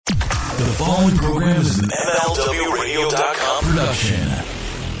The following program is an MLWRadio.com production.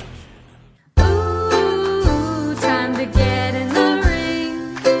 Ooh, time to get in the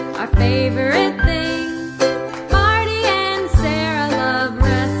ring. Our favorite thing. Marty and Sarah love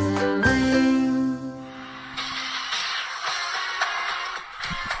wrestling.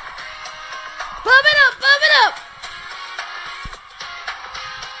 Pump it up, pump it up.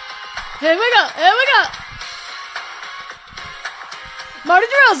 Here we go, here we go. Marty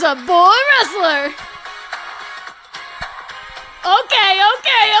DeRosa, boy wrestler. Okay.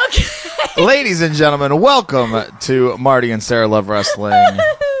 Ladies and gentlemen, welcome to Marty and Sarah Love Wrestling.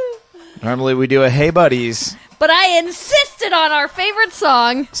 Normally we do a Hey Buddies. But I insisted on our favorite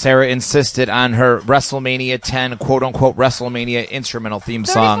song. Sarah insisted on her WrestleMania 10, quote-unquote, WrestleMania instrumental theme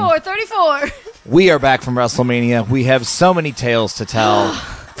song. 34. We are back from WrestleMania. We have so many tales to tell.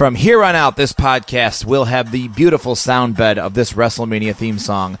 From here on out, this podcast will have the beautiful sound bed of this WrestleMania theme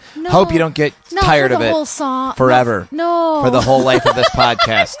song. No. Hope you don't get tired of it whole song. forever. No. For the whole life of this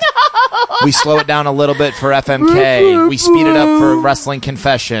podcast. No. We slow it down a little bit for FMK. We speed it up for Wrestling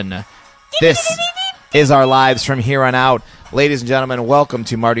Confession. This is our lives from here on out. Ladies and gentlemen, welcome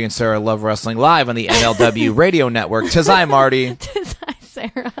to Marty and Sarah Love Wrestling live on the MLW Radio Network. 'Tis I, Marty. 'Tis I,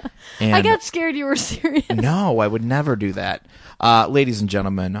 Sarah. And I got scared you were serious. no, I would never do that. Ladies and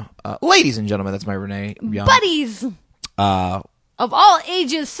gentlemen, that's my Renee Young. Buddies. Of all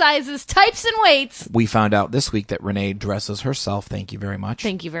ages, sizes, types, and weights. We found out this week that Renee dresses herself. Thank you very much.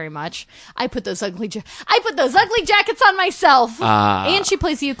 Thank you very much. I put those ugly jackets on myself. And she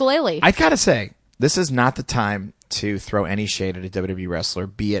plays the ukulele. I gotta say, this is not the time to throw any shade at a WWE wrestler,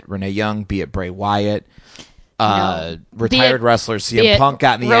 be it Renee Young, be it Bray Wyatt. Retired wrestlers. CM Punk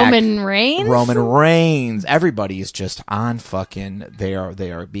got in the Roman Reigns. Roman Reigns. Everybody is just on fucking. They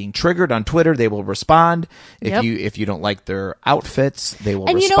are being triggered on Twitter. They will respond if you don't like their outfits. They will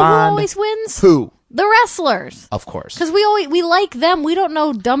respond. And you know who always wins? Who? The wrestlers. Of course. Because we like them. We don't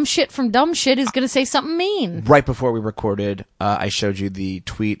know dumb shit from dumb shit who's going to say something mean. Right before we recorded, I showed you the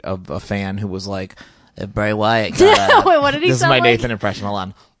tweet of a fan who was like, if Bray Wyatt got Wait, what did he This is sound my like? Nathan impression. Hold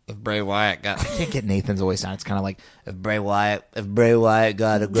on. If Bray Wyatt got, I can't get Nathan's voice down. It's kind of like if Bray Wyatt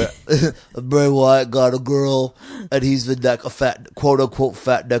got a girl, if Bray Wyatt got a girl, and he's the neck, a fat, quote unquote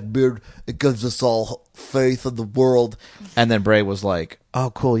fat neck beard, it gives us all faith in the world. And then Bray was like,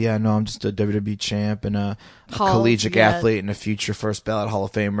 "Oh, cool, yeah, no, I'm just a WWE champ and a collegiate athlete and a future first ballot Hall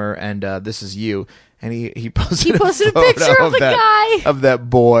of Famer, and this is you." And he posted a picture of the guy of that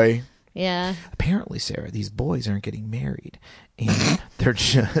boy. Yeah. Apparently, Sarah, these boys aren't getting married. And they're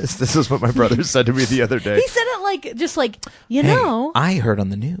just, this is what my brother said to me the other day. He said it you know. I heard on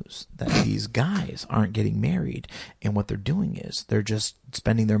the news that these guys aren't getting married. And what they're doing is they're just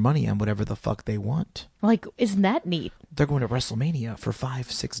spending their money on whatever the fuck they want. Like, isn't that neat? They're going to WrestleMania for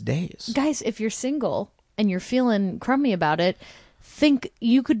 5-6 days. Guys, if you're single and you're feeling crummy about it, think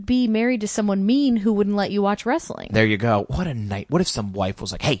you could be married to someone mean who wouldn't let you watch wrestling. There you go. What a night. What if some wife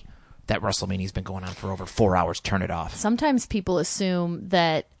was like, hey, that WrestleMania's been going on for over 4 hours. Turn it off. Sometimes people assume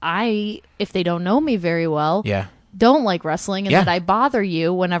that if they don't know me very well, don't like wrestling and that I bother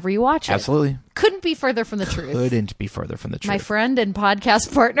you whenever you watch it. Absolutely. Couldn't be further from the truth. Couldn't be further from the truth. My friend and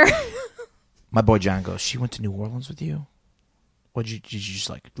podcast partner. My boy John goes, she went to New Orleans with you? Did you just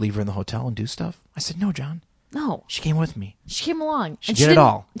like leave her in the hotel and do stuff? I said, no, John. No. She came with me. She came along. She did it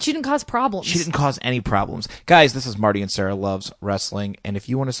all. She didn't cause problems. She didn't cause any problems. Guys, this is Marty and Sarah Loves Wrestling. And if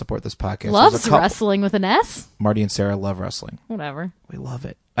you want to support this podcast... Loves Wrestling with an S? Marty and Sarah Love Wrestling. Whatever. We love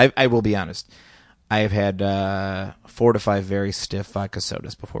it. I will be honest. I have had 4 to 5 very stiff vodka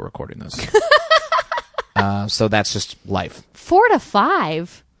sodas before recording this. So that's just life. 4 to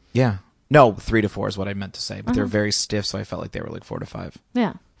 5? Yeah. No, 3 to 4 is what I meant to say. But they're very stiff, so I felt like they were like 4 to 5.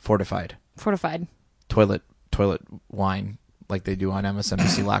 Yeah. Fortified. Toilet wine like they do on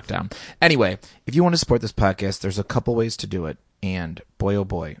MSNBC Lockdown. Anyway, if you want to support this podcast, there's a couple ways to do it. And boy, oh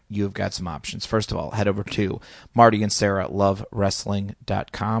boy, you've got some options. First of all, head over to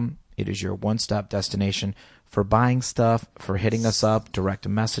MartyandSarahLoveWrestling.com. It is your one-stop destination for buying stuff, for hitting us up, direct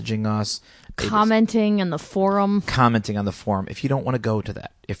messaging us. Commenting on the forum. If you don't want to go to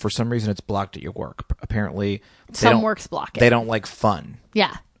that, if for some reason it's blocked at your work, apparently some works block it. They don't like fun.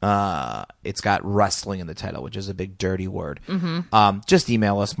 Yeah. It's got wrestling in the title, which is a big dirty word. Mm-hmm. Just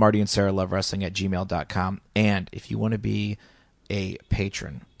email us, MartyandSarahLoveWrestling@gmail.com. And if you want to be a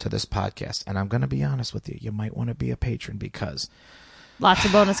patron to this podcast, and I'm going to be honest with you, you might want to be a patron because lots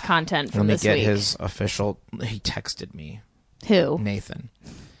of bonus content from this week. Let me get his official. He texted me. Who? Nathan.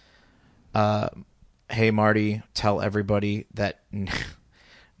 Hey Marty, tell everybody that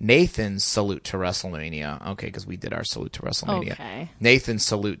Nathan's salute to WrestleMania. Okay, because we did our salute to WrestleMania. Okay. Nathan's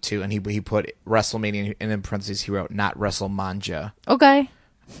salute to, and he put WrestleMania, and in parentheses he wrote, not WrestleMania. Okay.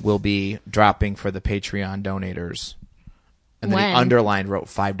 Will be dropping for the Patreon donators. And then When? he underlined, wrote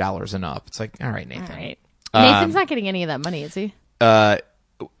 $5 and up. It's like, all right, Nathan. All right. Nathan's not getting any of that money, is he?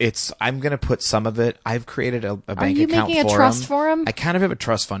 I'm going to put some of it. I've created a bank account for him. Are you making a trust for him? I kind of have a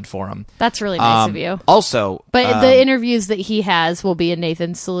trust fund for him. That's really nice of you. Also, But the interviews that he has will be in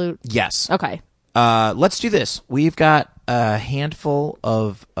Nathan's salute. yes. Okay. Let's do this. We've got a handful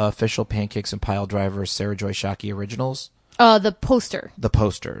of official Pancakes and Pile Driver Sarah Joy Shockey originals. The poster. The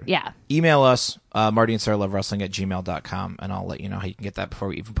poster. Yeah. Email us, Marty and Sarah Love Wrestling at gmail.com, and I'll let you know how you can get that before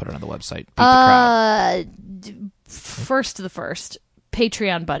we even put it on the website. Beat the crowd. First to the first.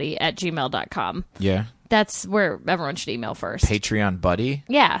 Patreon buddy at gmail.com. Yeah. That's where everyone should email first. Patreon buddy.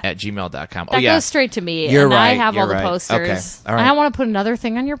 Yeah. At gmail.com. That goes straight to me. You're and right. I have You're all the right. posters. Okay. All right. I don't want to put another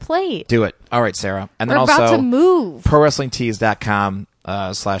thing on your plate. Do it. All right, Sarah. And then We're also about to move. ProWrestlingTees.com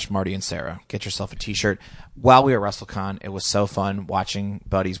 / Marty and Sarah. Get yourself a t-shirt. While we were at WrestleCon, it was so fun watching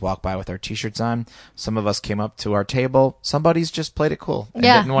buddies walk by with our t-shirts on. Some of us came up to our table. Some buddies just played it cool and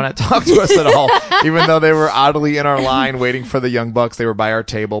didn't want to talk to us at all. Even though they were oddly in our line waiting for the Young Bucks, they were by our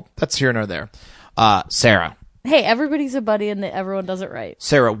table. That's here nor there. Sarah. Hey, everybody's a buddy and everyone does it right.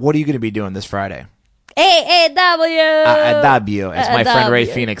 Sarah, what are you going to be doing this Friday? AAW! AAW, as my friend Ray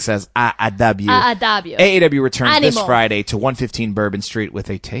Phoenix says, AAW. AAW. AAW returns this Animal. Friday to 115 Bourbon Street with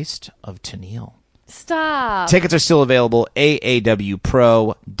a taste of Tennille. Stop. Tickets are still available.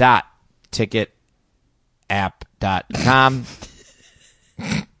 aawpro.ticketapp.com.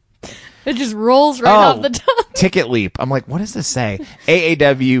 It just rolls right off the tongue. Ticket Leap. I'm like, what does this say?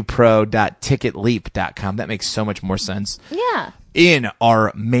 aawpro.ticketleap.com. That makes so much more sense. Yeah. In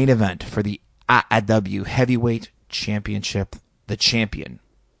our main event for the AAW Heavyweight Championship, the champion,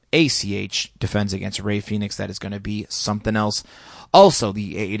 ACH, defends against Ray Phoenix. That is going to be something else. Also,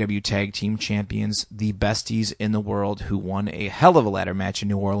 the AAW Tag Team Champions, the besties in the world who won a hell of a ladder match in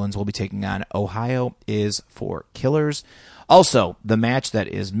New Orleans, will be taking on Ohio is for Killers. Also, the match that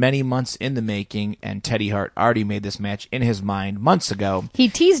is many months in the making, and Teddy Hart already made this match in his mind months ago. He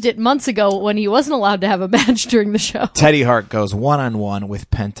teased it months ago when he wasn't allowed to have a match during the show. Teddy Hart goes one-on-one with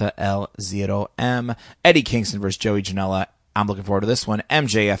Penta El Zero M. Eddie Kingston versus Joey Janela. I'm looking forward to this one.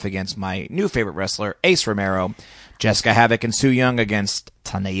 MJF against my new favorite wrestler, Ace Romero. Jessica Havoc and Su Yung against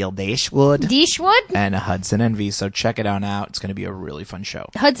Tanail Dashwood. Dashwood? And Hudson Envy. So check it out now. It's going to be a really fun show.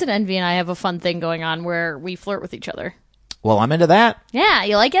 Hudson Envy and I have a fun thing going on where we flirt with each other. Well, I'm into that. Yeah,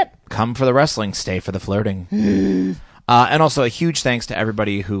 you like it? Come for the wrestling, stay for the flirting. And also a huge thanks to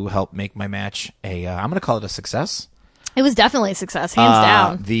everybody who helped make my match I'm going to call it a success. It was definitely a success, hands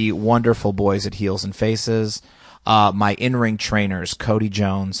down. The wonderful boys at Heels and Faces. My in-ring trainers, Cody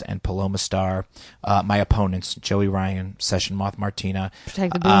Jones and Paloma Starr. My opponents, Joey Ryan, Session Moth Martina.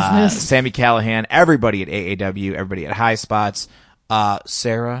 Protect the business. Sammy Callahan, everybody at AAW, everybody at High Spots.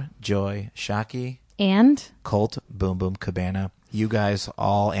 Sarah Joy Shockey. And? Colt Boom Boom Cabana. You guys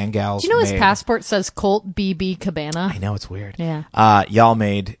all, and gals. Do you know his passport says Colt BB Cabana? I know, it's weird. Yeah. Y'all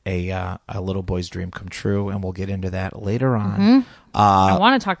made a little boy's dream come true, and we'll get into that later on. Mm-hmm. I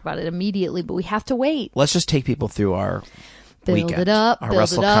want to talk about it immediately, but we have to wait. Let's just take people through our weekend. Build it up. Our build it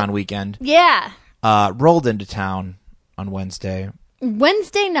WrestleCon up. weekend. Yeah. Rolled into town on Wednesday.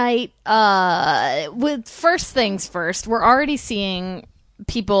 Wednesday night, with first things first, we're already seeing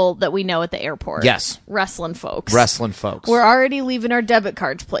people that we know at the airport. Yes. Wrestling folks. We're already leaving our debit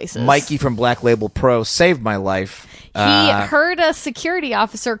cards places. Mikey from Black Label Pro saved my life. He heard a security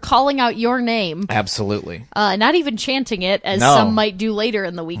officer calling out your name. Absolutely. Not even chanting it, as No. some might do later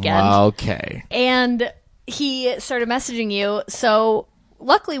in the weekend. Okay. And he started messaging you. So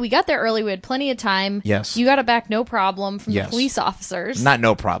luckily, we got there early. We had plenty of time. Yes. You got it back no problem from Yes. the police officers. Not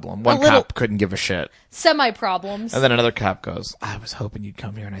no problem. One little- cop couldn't give a shit. Semi-problems. And then another cop goes, I was hoping you'd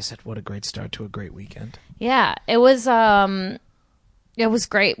come here. And I said, what a great start to a great weekend. Yeah, it was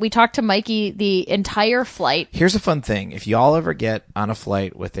great. We talked to Mikey the entire flight. Here's a fun thing. If y'all ever get on a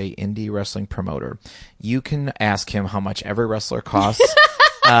flight with a indie wrestling promoter, you can ask him how much every wrestler costs.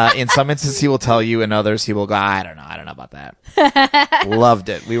 In some instances, he will tell you. In others, he will go, I don't know about that. Loved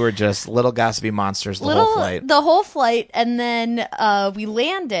it. We were just little gossipy monsters the whole flight. The whole flight, and then we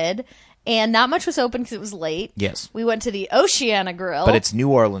landed, and not much was open because it was late. Yes. We went to the Oceana Grill. But it's New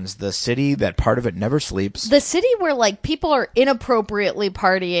Orleans, the city that part of it never sleeps. the city where, like, people are inappropriately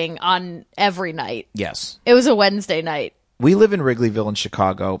partying on every night. Yes. It was a Wednesday night. We live in Wrigleyville in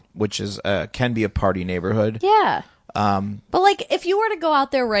Chicago, which is can be a party neighborhood. Yeah. But, like, if you were to go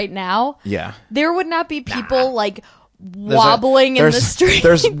out there right now, Yeah. there would not be people, like, wobbling in the street.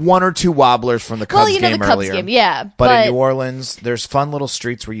 There's one or two wobblers from the Cubs game the Cubs earlier. Game, yeah. But in New Orleans, there's fun little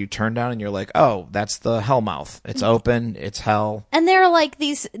streets where you turn down and you're like, oh, that's the Hellmouth. It's open. It's hell. And they're like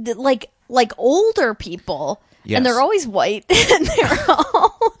these, like older people. Yes. And they're always white. And they're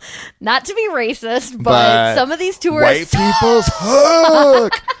all, not to be racist, but some of these tourists. White people's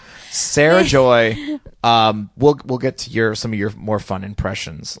hook. Sarah Joy, we'll get to some of your more fun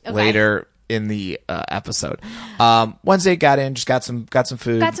impressions later in the episode. Wednesday got in, just got some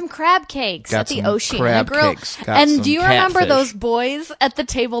food. Got some crab cakes at the Oceana Grill. And do you remember those boys at the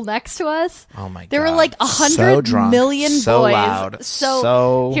table next to us? Oh my god. There were like 100 million boys. So loud.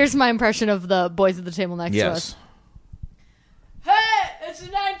 So here's my impression of the boys at the table next to us. Hey, it's the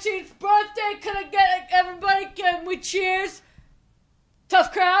 19th birthday. Can I get everybody? Can we cheers?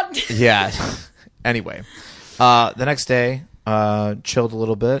 Tough crowd. Yeah. Anyway, the next day, chilled a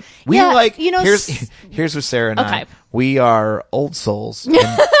little bit. Here's what Sarah and I. We are old souls. And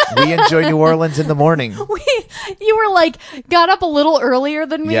we enjoy New Orleans in the morning. You were like, got up a little earlier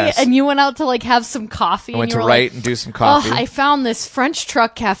than me, and you went out to like have some coffee. I went to Wright and do some coffee. Oh, I found this French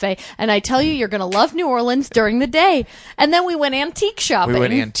truck cafe, and I tell you, you're gonna love New Orleans during the day. And then we went antique shopping. We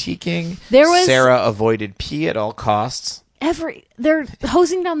went antiquing. There Sarah avoided pee at all costs. They're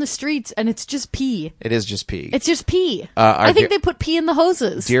hosing down the streets, and it's just pee. It is just pee. It's just pee. I think they put pee in the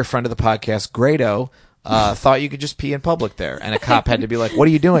hoses. Dear friend of the podcast, Grado, thought you could just pee in public there, and a cop had to be like, "What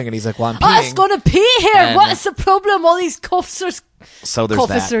are you doing?" And he's like, "Well, I'm peeing." I was going to pee here. And what is the problem? All these officers. So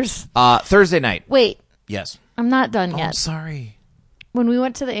there's that. Thursday night. Wait. Yes. I'm not done yet. I'm sorry. When we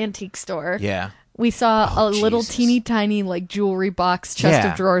went to the antique store. Yeah. We saw little teeny tiny like jewelry box chest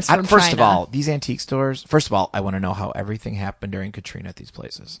of drawers from China. First of all, these antique stores. First of all, I want to know how everything happened during Katrina at these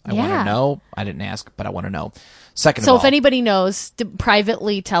places. I want to know. I didn't ask, but I want to know. Second of all, if anybody knows,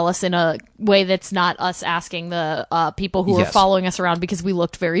 privately tell us in a way that's not us asking the people who are following us around because we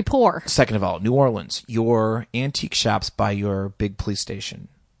looked very poor. Second of all, New Orleans, your antique shops by your big police station.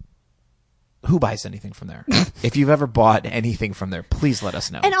 Who buys anything from there? If you've ever bought anything from there, please let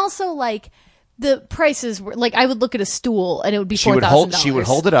us know. And also, like. The prices were like I would look at a stool and it would be $4,000. She would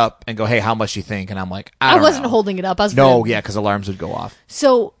hold it up and go, "Hey, how much do you think?" And I'm like, I wasn't holding it up. I was because alarms would go off.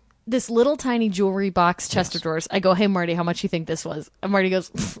 So this little tiny jewelry box chest of drawers. I go, "Hey Marty, how much do you think this was?" And Marty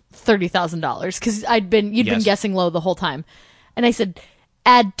goes, $30,000 because you'd been guessing low the whole time. And I said,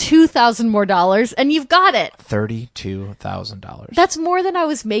 "Add $2,000 more and you've got it." $32,000. That's more than I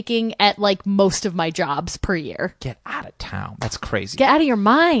was making at like most of my jobs per year. Get out of town. That's crazy. Get out of your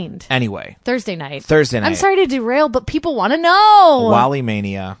mind. Anyway. Thursday night. I'm sorry to derail, but people want to know. Wally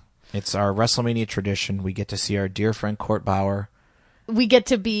Mania. It's our WrestleMania tradition. We get to see our dear friend Court Bauer. We get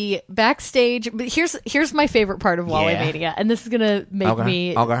to be backstage. But here's my favorite part of Wally Mania, and this is gonna make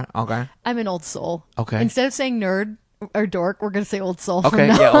me. Okay. I'm an old soul. Okay. Instead of saying nerd or dork, we're gonna say old soul. Okay,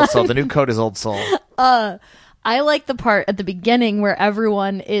 old soul. The new code is old soul. I like the part at the beginning where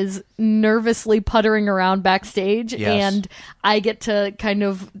everyone is nervously puttering around backstage, and I get to kind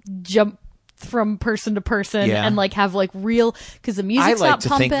of jump from person to person and like have like real because the music's not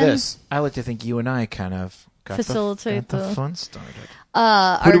pumping. I like to think you and I kind of got facilitate the fun started.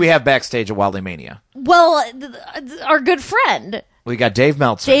 Who do we have backstage at Wally Mania? Well, our good friend. We got Dave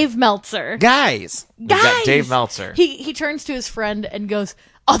Meltzer. Guys. We got Dave Meltzer. He turns to his friend and goes,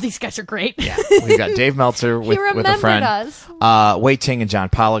 "Oh, these guys are great." Yeah, we got Dave Meltzer with a friend. Us. Wei Ting and John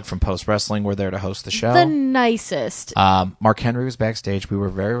Pollock from Post Wrestling were there to host the show. The nicest. Mark Henry was backstage. We were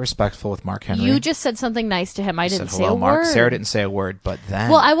very respectful with Mark Henry. You just said something nice to him. I didn't say a Mark. word. Sarah didn't say a word, but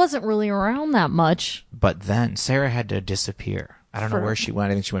then... Well, I wasn't really around that much. But then Sarah had to disappear. I don't know where she went.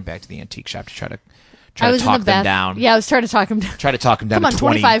 I think she went back to the antique shop to try to talk them down. Yeah, I was trying to talk him down. Come on,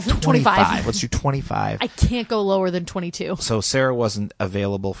 25. 25. Let's do 25. I can't go lower than 22. So Sarah wasn't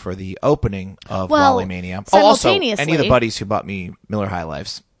available for the opening of Wally Mania. Also, any of the buddies who bought me Miller High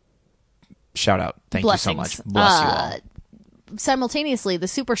Lifes, shout out. Thank you so much. Bless you all. Simultaneously, the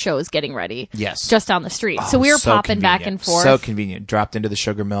Super Show is getting ready. Yes. Just down the street. So we were popping back and forth. So convenient. Dropped into the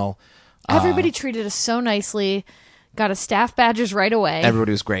Sugar Mill. Everybody treated us so nicely. Got us staff badges right away.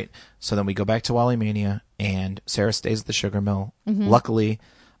 Everybody was great. So then we go back to Wally Mania, and Sarah stays at the Sugar Mill. Mm-hmm. Luckily,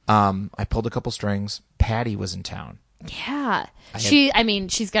 I pulled a couple strings. Patty was in town. Yeah.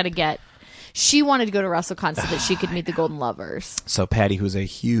 She's got to get... She wanted to go to WrestleCon so that she could meet the Golden Lovers. So Patty, who's a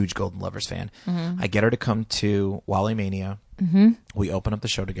huge Golden Lovers fan, I get her to come to Wally Mania. Mm-hmm. We open up the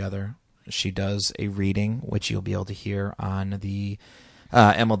show together. She does a reading, which you'll be able to hear on the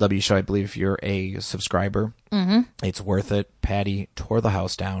MLW show, I believe, if you're a subscriber. It's worth it. Patty tore the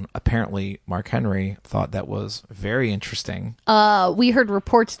house down. Apparently, Mark Henry thought that was very interesting. We heard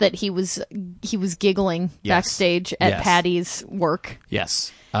reports that he was giggling backstage at Patty's work.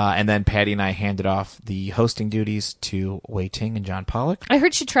 Yes. And then Patty and I handed off the hosting duties to Wei Ting and John Pollock. I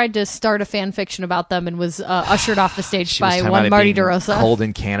heard she tried to start a fan fiction about them and was ushered off the stage She was by talking one about it Marty being DeRosa. cold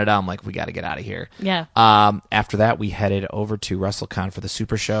in Canada. I'm like, we got to get out of here. Yeah. After that, we headed over to WrestleCon for the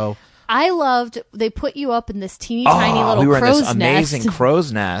Super Show. I loved, they put you up in this teeny tiny little we were crow's in this amazing nest.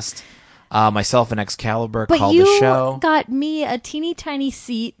 crow's nest. Myself and Excalibur But called you the show. got me a teeny tiny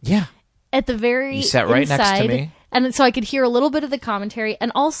seat Yeah. at the very You sat right next to inside, me. and so I could hear a little bit of the commentary,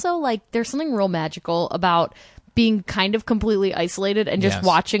 and also like there's something real magical about being kind of completely isolated and just Yes.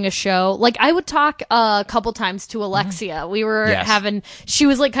 watching a show. Like I would talk a couple times to Alexia. We were Yes. she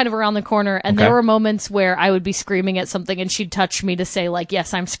was like kind of around the corner, and Okay. there were moments where I would be screaming at something and she'd touch me to say like,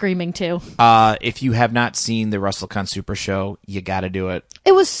 yes, I'm screaming too. If you have not seen the WrestleCon Super Show, you got to do it.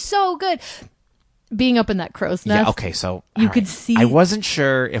 It was so good. Being up in that crow's nest. Yeah, okay, so You all could right. see- I wasn't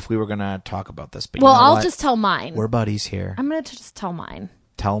sure if we were going to talk about this, but you Well, know I'll what? just tell mine. We're buddies here. I'm going to just tell mine.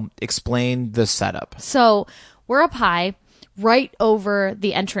 Explain the setup. So we're up high, right over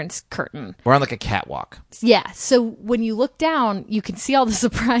the entrance curtain. We're on like a catwalk. Yeah. So when you look down, you can see all the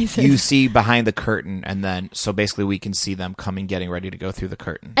surprises. You see behind the curtain, and then so basically we can see them coming, getting ready to go through the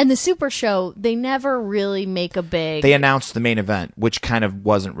curtain. And the Super Show, they never really make a big. They announced the main event, which kind of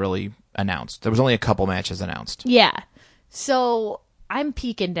wasn't really announced. There was only a couple matches announced. Yeah. So I'm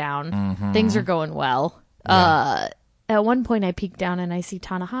peeking down. Mm-hmm. Things are going well. At one point, I peek down and I see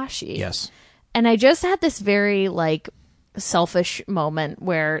Tanahashi. Yes. And I just had this very like selfish moment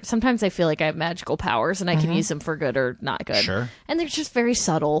where sometimes I feel like I have magical powers and I can use them for good or not good. Sure. And they're just very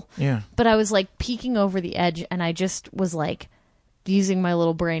subtle. Yeah. But I was like peeking over the edge and I just was like using my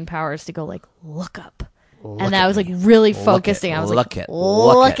little brain powers to go like, look up. And I was like really focusing. I was like,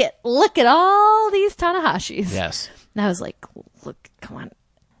 look at all these Tanahashis. Yes. And I was like, look, come on.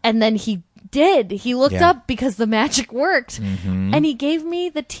 And then he did. He looked Yeah. up because the magic worked. And he gave me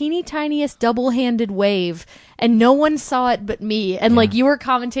the teeny tiniest double-handed wave. And no one saw it but me. And like you were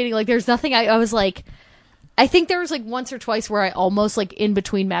commentating, like there's nothing. I was like, I think there was like once or twice where I almost like in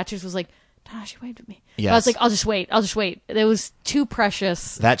between matches was like, Tanahashi waved at me. Yes. But I was like, I'll just wait. It was too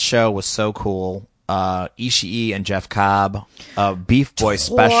precious. That show was so cool. Ishii and Jeff Cobb, Beef Boy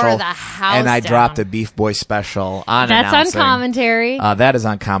special, the house and I down. dropped a Beef Boy special on That's on announcing. commentary. That is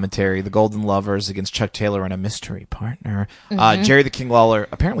on commentary. The Golden Lovers against Chuck Taylor and a mystery partner. Mm-hmm. Jerry the King Lawler,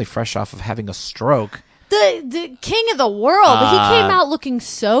 apparently fresh off of having a stroke, The king of the world. He came out looking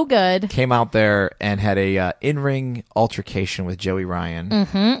so good. came out there and had a in-ring altercation with Joey Ryan.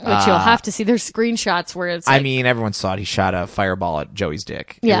 Which you'll have to see. There's screenshots where it's like, I mean, everyone saw it. He shot a fireball at Joey's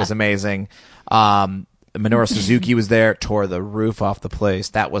dick. It Yeah. was amazing. Minoru Suzuki was there, tore the roof off the place.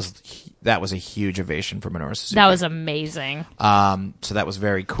 That was a huge ovation for Minoru Suzuki. that was amazing. So that was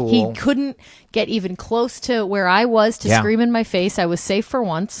very He cool. couldn't get even close to where I was to Yeah. scream in my face. I was safe for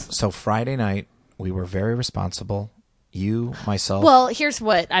once. So Friday night, we were very responsible. You, myself. Well, here's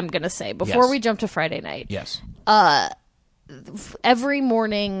what I'm going to say before Yes. we jump to Friday night. Yes. Every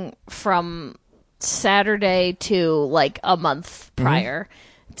morning from Saturday to like a month prior,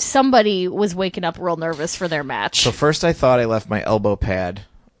 somebody was waking up real nervous for their match. So first I thought I left my elbow pad,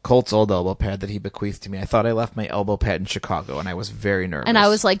 Colt's old elbow pad that he bequeathed to me. I thought I left my elbow pad in Chicago, and I was very nervous. And I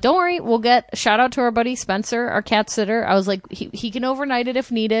was like, don't worry, we'll get shout out to our buddy Spencer, our cat sitter. I was like, he can overnight it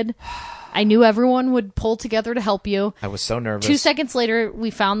if needed. I knew everyone would pull together to help you. I was so nervous. 2 seconds later,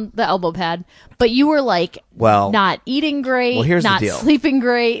 we found the elbow pad, but you were like, Well- not eating great, Well, here's the not deal. sleeping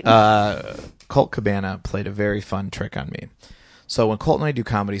great. Colt Cabana played a very fun trick on me. So when Colt and I do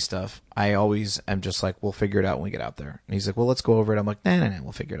comedy stuff, I always am just like, we'll figure it out when we get out there. And he's like, well, let's go over it. I'm like, nah,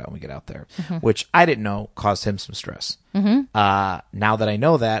 we'll figure it out when we get out there. Which I didn't know caused him some stress. Now that I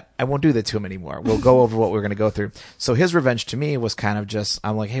know that, I won't do that to him anymore. We'll go over what we're going to go through. So his revenge to me was kind of just,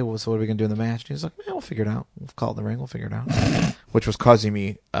 I'm like, hey, well, so what are we going to do in the match? And he's like, we'll figure it out. We'll call it in the ring. We'll figure it out. Which was causing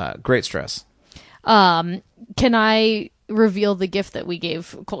me great stress. Can I reveal the gift that we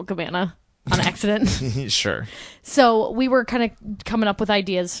gave Colt Cabana on accident? Sure. So we were kind of coming up with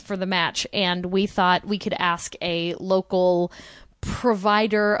ideas for the match, and we thought we could ask a local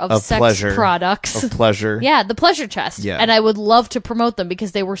provider of sex pleasure. products. Of pleasure. Yeah, the Pleasure Chest. Yeah. And I would love to promote them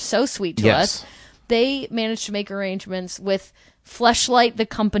because they were so sweet to Yes. us. They managed to make arrangements with Fleshlight, the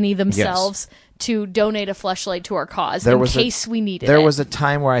company themselves, to donate a fleshlight to our cause case we needed There it. was a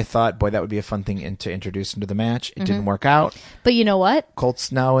time where I thought, boy, that would be a fun thing to introduce into the match. It didn't work out. But you know what?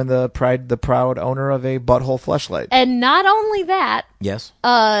 Colt's now in the proud owner of a butthole fleshlight. And not only that, Yes.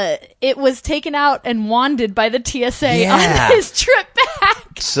 it was taken out and wanded by the TSA Yeah. on his trip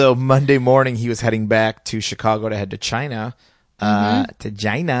back. So Monday morning, he was heading back to Chicago to head to China, and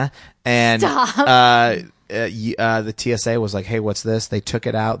the TSA was like, "Hey, what's this?" They took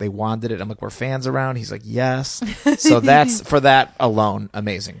it out, they wanded it. I'm like, "Were fans around?" He's like, "Yes." So that's for that alone,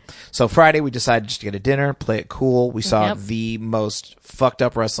 amazing. So Friday, we decided just to get a dinner, play it cool. We saw the most fucked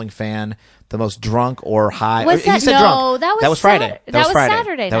up wrestling fan, the most drunk or high. Was he that said no? drunk. That was Friday. That was Friday.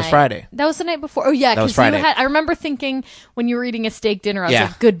 Saturday. That was night. Friday. That was the night before. Oh yeah, That was because Friday. I remember thinking when you were eating a steak dinner, I was Yeah.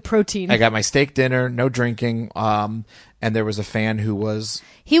 like, good protein. I got my steak dinner, no drinking. And there was a fan who was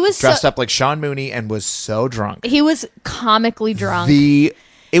He was dressed up like Sean Mooney and was so drunk. He was comically drunk.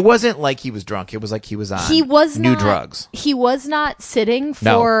 It wasn't like he was drunk. It was like he was on new drugs. He was not sitting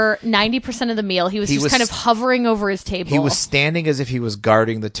for 90% of the meal. He was just kind of hovering over his table. He was standing as if he was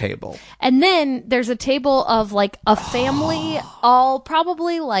guarding the table. And then there's a table of like a family, all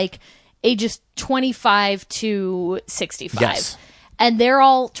probably like ages 25 to 65. Yes. And they're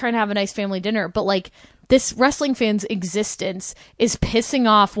all trying to have a nice family dinner, but like this wrestling fan's existence is pissing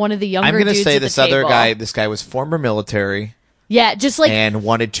off one of the younger dudes. I'm going to say at the this other table. guy, this guy was former military. Yeah, just like, and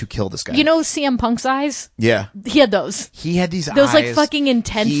wanted to kill this guy. you know CM Punk's eyes? Yeah. He had those. He had these eyes. Those, like, fucking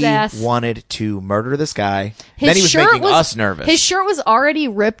intense ass. He wanted to murder this guy. Then he was making us nervous. His shirt was already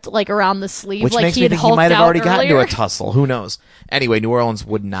ripped, like, around the sleeve. Which like makes he me had think he hulked might have out already gotten into earlier. a tussle. Who knows? Anyway, New Orleans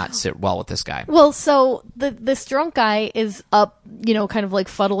would not sit well with this guy. Well, so this drunk guy is up, you know, kind of like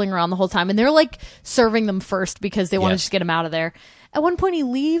fuddling around the whole time. And they're like serving them first because they want to Yes. just get him out of there. At one point he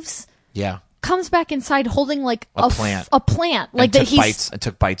leaves, Yeah. comes back inside holding like A plant. A plant. Like and that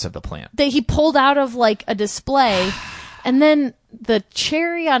took bites of the plant. that he pulled out of like a display. And then the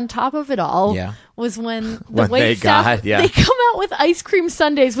cherry on top of it all Yeah. was when the When they wait staff, got- yeah. they come out with ice cream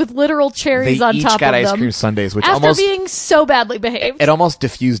sundaes with literal cherries They on each top got of ice them. cream sundaes, which after almost being so badly behaved. it almost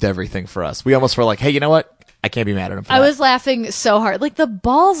diffused everything for us. We almost were like, hey, you know what? I can't be mad at him for I that. was laughing so hard. Like the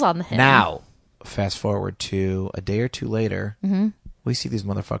balls on him. Now, fast forward to a day or two later, we see these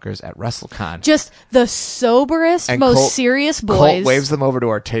motherfuckers at WrestleCon. Just the soberest, And most Colt- serious boys. Colt waves them over to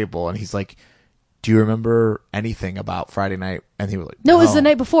our table, and he's like, do you remember anything about Friday night? And he was like, No, it was the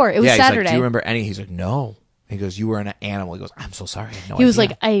night before. It was yeah, he's Saturday. like, do you remember any? He's like, no. He goes, you were an animal. He goes, I'm so sorry. I had no He was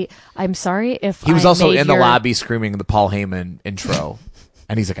idea." like, I'm sorry if He was I also made in the your- lobby screaming the Paul Heyman intro.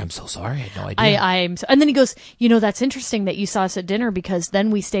 And he's like, I'm so sorry. I had no idea. I'm, and then he goes, you know, that's interesting that you saw us at dinner because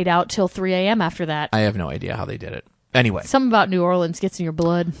then we stayed out till 3 a.m. after that. I have no idea how they did it. Anyway. Something about New Orleans gets in your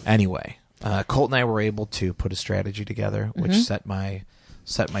blood. Anyway, Colt and I were able to put a strategy together, which set my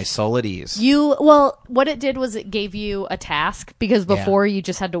soul at ease. What it did was it gave you a task because before you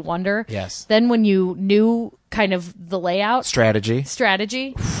just had to wonder. Yes. Then when you knew kind of the layout, Strategy.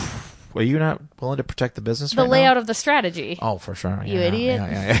 the Were you not willing to protect the business? layout of the strategy. Oh, for sure. You Yeah,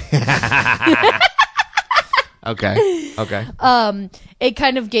 idiot. Yeah. Okay. It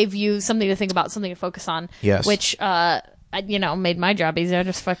kind of gave you something to think about, something to focus on. Yes. Which, made my job easier. I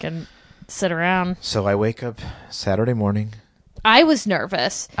just fucking sit around. So I wake up Saturday morning. I was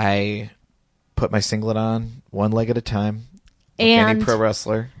nervous. I put my singlet on one leg at a time. Like And any pro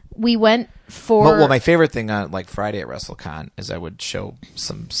wrestler. we went for... Well, my favorite thing on like Friday at WrestleCon is I would show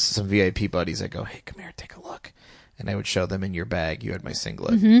some VIP buddies. I go, hey, come here, take a look. And I would show them in your bag. You had my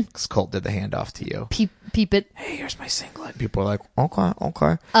singlet. Because Colt did the handoff to you. peep it. Hey, here's my singlet. People are like,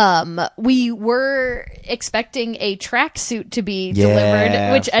 okay. We were expecting a tracksuit to be Yeah,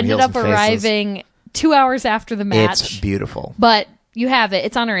 delivered, which from ended Heels up and Faces. arriving 2 hours after the match. It's beautiful. But you have it.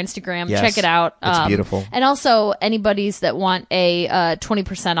 It's on our Instagram. Yes, Check it out. it's beautiful. And also, anybody's that want a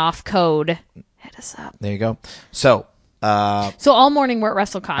 20% off code, hit us up. There you go. So, So all morning we're at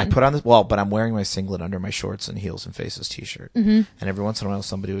WrestleCon. I put on this, but I'm wearing my singlet under my shorts and Heels and Faces t-shirt. And every once in a while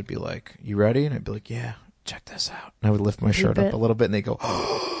somebody would be like, you ready? And I'd be like, yeah, check this out. And I would lift my shirt up it. a little bit and they go,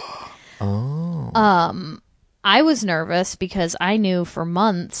 I was nervous because I knew for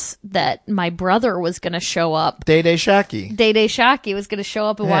months that my brother was going to show up. Day Shaki. Day Shockey was going to show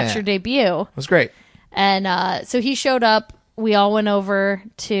up and watch Yeah. your debut. It was great. And so he showed up. We all went over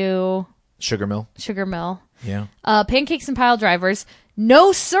to Sugar Mill. Sugar Mill. Yeah. Pancakes and pile drivers.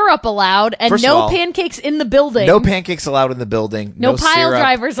 No syrup allowed, and First of no all, pancakes in the building. No pancakes allowed in the building. No pile syrup,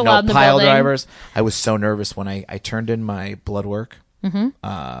 drivers allowed in the no pile building. drivers. I was so nervous when I turned in my blood work.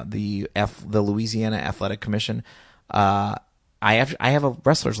 The Louisiana Athletic Commission. I have a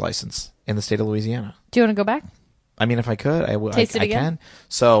wrestler's license in the state of Louisiana. Do you want to go back? I mean, if I could, Taste it again? can.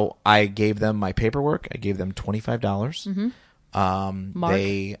 So I gave them my paperwork. I gave them $25. Mark.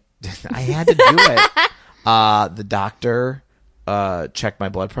 I had to do it. The doctor checked my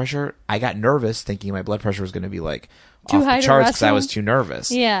blood pressure. I got nervous thinking my blood pressure was going to be like Too off high the to charts because I wrestle? was too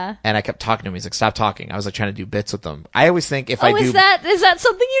nervous. Yeah. And I kept talking to him. He's like, stop talking. I was like trying to do bits with them. I always think if I do... is that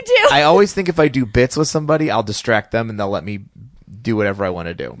something you do? I always think if I do bits with somebody, I'll distract them and they'll let me do whatever I want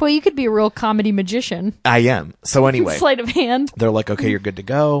to do. Well, you could be a real comedy magician. I am. So anyway, Sleight of hand. they're like, okay, you're good to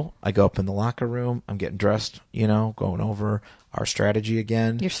go. I go up in the locker room. I'm getting dressed, going over our strategy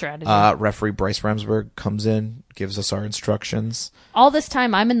again. Your strategy. Referee Bryce Remsburg comes in, gives us our instructions. All this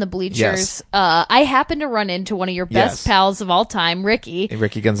time, I'm in the bleachers. Yes. I happen to run into one of your best Yes. pals of all time, Ricky.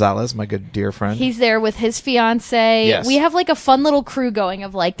 Ricky Gonzalez, my good dear friend. He's there with his fiance. Yes. We have like a fun little crew going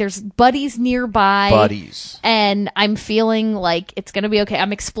of like there's buddies nearby. Buddies. And I'm feeling like it's going to be okay.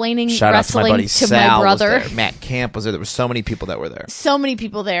 I'm explaining Shout out to my wrestling buddy to Sal my brother. was there. Matt Camp was there. There were so many people that were there. So many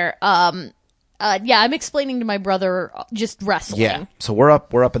people there. I'm explaining to my brother just wrestling. Yeah. So we're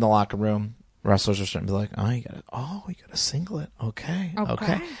up in the locker room. Wrestlers are starting to be like, you got a singlet. Okay.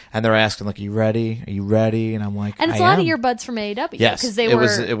 And they're asking like, are you ready? Are you ready? And I'm like, And it's a a lot of your buds from AEW. Yes. Because they it were.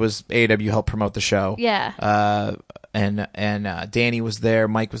 was AEW helped promote the show. Yeah. And Danny was there.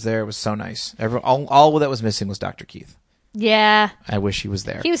 Mike was there. It was so nice. All that was missing was Dr. Keith. Yeah. I wish he was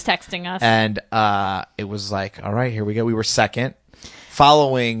there. He was texting us. And it was like, all right, here we go. We were second,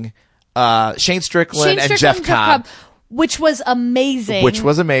 following Shane Strickland and Jeff Cobb. Which was amazing.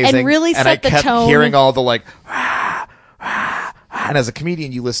 And really set I the kept tone. hearing all the like, and as a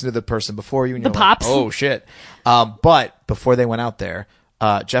comedian, you listen to the person before you and you're The like, pops. oh shit. But before they went out there,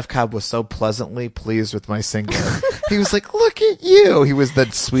 Jeff Cobb was so pleasantly pleased with my singlet. He was like, look at you. He was the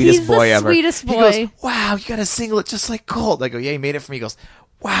sweetest He's boy the ever. sweetest He boy. goes, wow, you got a singlet just like Colt. I go, yeah, he made it for me. He goes,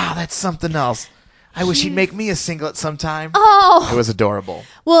 wow, that's something else. I wish he'd make me a singlet sometime. Oh. It was adorable.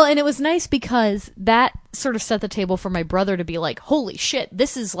 Well, and it was nice because that sort of set the table for my brother to be like, holy shit,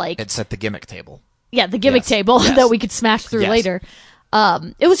 this is like... It set the gimmick table. Yeah, the gimmick Yes. table Yes. that we could smash through Yes. later.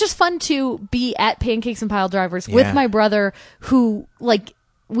 It was just fun to be at Pancakes and Pile Drivers with Yeah. my brother who, like,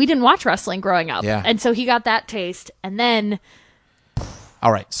 we didn't watch wrestling growing up. Yeah. And so he got that taste. And then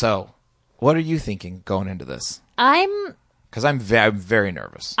All right, so what are you thinking going into this? I'm Because I'm very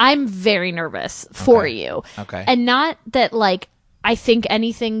nervous. very nervous for Okay. you. Okay. And not that, like, I think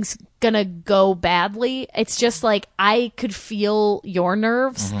anything's gonna go badly. It's just, like, I could feel your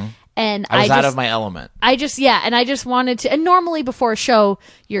nerves. And I was just, out of my element. I just wanted to, and normally before a show,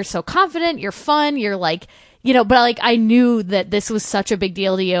 you're so confident, you're fun, you're like, but like, I knew that this was such a big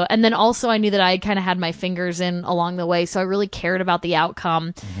deal to you. And then also I knew that I kind of had my fingers in along the way. So I really cared about the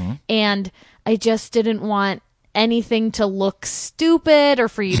outcome. And I just didn't want anything to look stupid or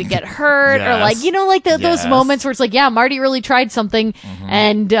for you to get hurt or like, Yes. like those Yes. moments where it's like, yeah, Marty really tried something.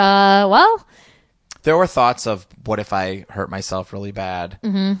 And, well, There were thoughts of what if I hurt myself really bad,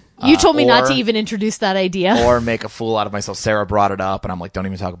 you told me not or- to even introduce that idea. or make a fool out of myself. Sarah brought it up, and I'm like, don't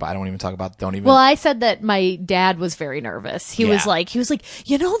even talk about. Well, I said that my dad was very nervous. He was Yeah. like,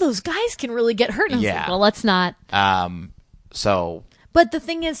 those guys can really get hurt. And I was Yeah. like, well, let's not. So But the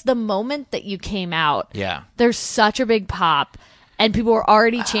thing is, the moment that you came out, yeah. there's such a big pop, and people were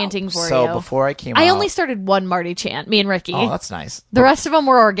already chanting for you. So before I came I out, only started one Marty chant, me and Ricky. oh, that's nice. The rest of them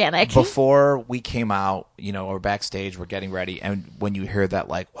were organic. Before we came out, we're backstage, we're getting ready, and when you hear that,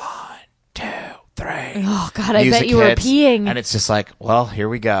 like 1, 2, 3, Oh, God, I music bet you were hits, peeing. and it's just like, well, here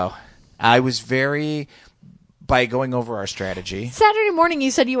we go. I was by going over our strategy. Saturday morning,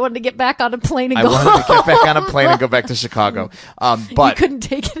 you said you wanted to get back on a plane and I go wanted to home. get back on a plane and go back to Chicago. You But couldn't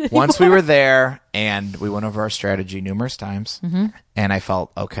take it anymore. once we were there and we went over our strategy numerous times, and I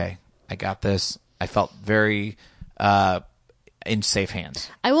felt, okay, I got this. I felt very in safe hands.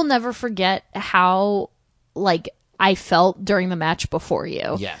 I will never forget how, like, I felt during the match before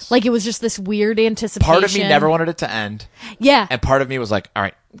you. Yes. Like, it was just this weird anticipation. Part of me never wanted it to end, Yeah. and part of me was like, all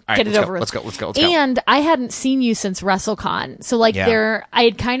right, Get it over with. Let's go. And I hadn't seen you since WrestleCon. So, like, Yeah. I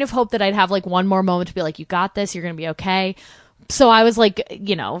had kind of hoped that I'd have, like, one more moment to be like, you got this, you're going to be okay. So I was, like,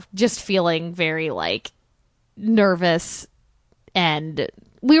 just feeling very, like, nervous. And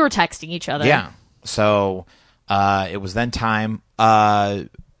we were texting each other. Yeah. So it was then time.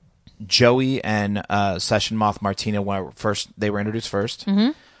 Joey and Session Moth Martina were introduced first.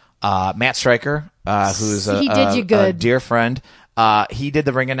 Matt Stryker, who's He did you a good. dear friend, he did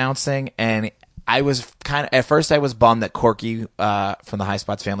the ring announcing, and I was at first I was bummed that Corky from the High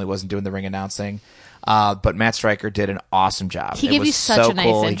Spots family wasn't doing the ring announcing. But Matt Stryker did an awesome job. He It gave was you such so a nice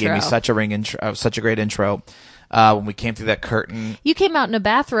cool. He gave me intro. such a great intro. When we came through that curtain. You came out in a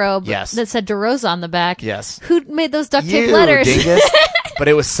bathrobe Yes. that said DeRosa on the back. Yes. Who made those duct tape You, letters? dingus. But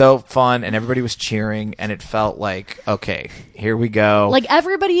it was so fun, and everybody was cheering, and it felt like, okay, here we go. Like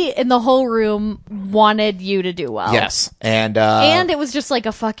everybody in the whole room wanted you to do well. Yes. And it was just like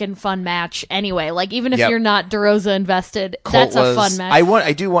a fucking fun match anyway. Like even if Yep. you're not DeRosa invested, Colt that's a fun match.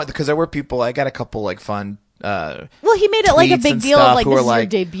 I do want, because there were people, I got a couple like fun well, he made it like a tweets big and deal. stuff Like who this were is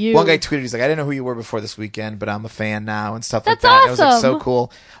like, your debut. One guy tweeted, he's like, I didn't know who you were before this weekend, but I'm a fan now and stuff That's like that. It was like so awesome.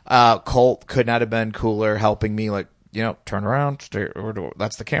 cool. Colt could not have been cooler, helping me like, turn around.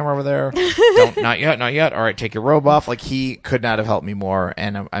 That's the camera over there. Not yet. All right, take your robe off. Like he could not have helped me more,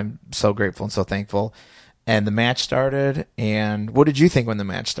 and I'm so grateful and so thankful. And the match started. And what did you think when the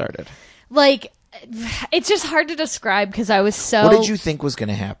match started? Like it's just hard to describe because I was so. What did you think was going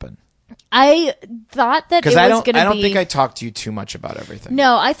to happen? I thought that it was Because going to be. I don't think I talked to you too much about everything.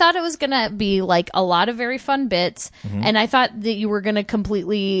 No, I thought it was going to be like a lot of very fun bits. Mm-hmm. And I thought that you were going to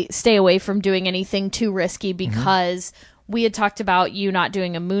completely stay away from doing anything too risky Mm-hmm. because we had talked about you not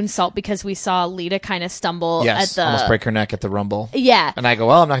doing a moonsault because we saw Lita kind of stumble Yes, at the. almost break her neck at the Rumble. Yeah. And I go,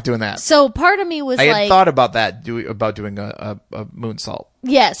 well, I'm not doing that. So part of me was I like. had thought about that, about doing a moonsault.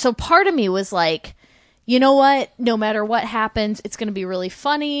 Yeah, so part of me was like, you know what? No matter what happens, it's going to be really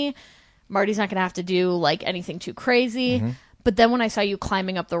funny. Marty's not going to have to do like anything too crazy. Mm-hmm. But then when I saw you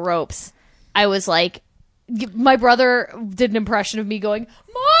climbing up the ropes, I was like, my brother did an impression of me going,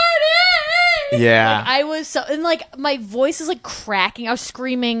 Marty! Yeah. Like, I was so, and like my voice is like cracking. I was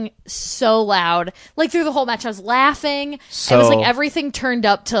screaming so loud. Like through the whole match, I was laughing. It was So- like everything turned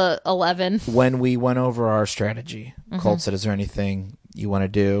up to 11. When we went over our strategy, Mm-hmm. Colt said, is there anything you want to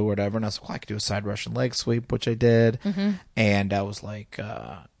do or whatever? And I was like, well, I could do a side Russian leg sweep, which I did. Mm-hmm. And I was like,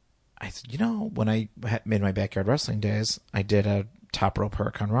 I said, when I made my backyard wrestling days, I did a top rope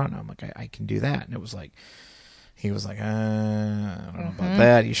Hurricane Rana. I'm like, I can do that. And it was like, he was like, I don't know about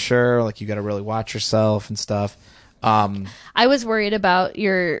that. You sure? Like, you got to really watch yourself and stuff. I was worried about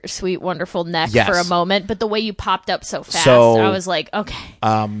your sweet, wonderful neck Yes. for a moment, but the way you popped up so fast, So- I was like, okay.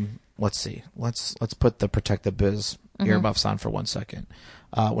 Let's see. Let's put the Protect the Biz Mm-hmm. earmuffs on for 1 second.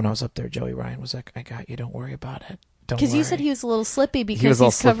 When I was up there, Joey Ryan was like, I got you. Don't worry about it. Don't Because you worry." said he was a little slippy because He was all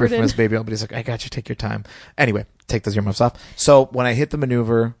he's slippery covered from in. his baby oil, but he's like, I got you. Take your time. Anyway, take those earmuffs off. So when I hit the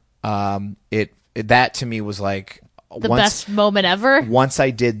maneuver, that to me was like The best moment ever. Once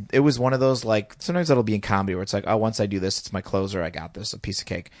I did, it was one of those like sometimes that'll be in comedy where it's like, oh, once I do this, it's my closer. I got this, a piece of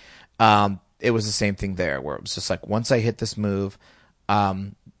cake. It was the same thing there, where it was just like once I hit this move,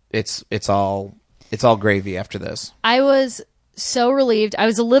 it's all gravy after this. I was so relieved. I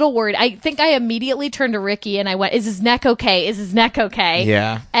was a little worried. I think I immediately turned to Ricky and I went, is his neck okay? Is his neck okay?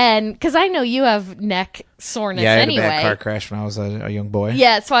 Yeah. And because I know you have neck soreness Yeah, I had anyway. a bad car crash when I was a young boy.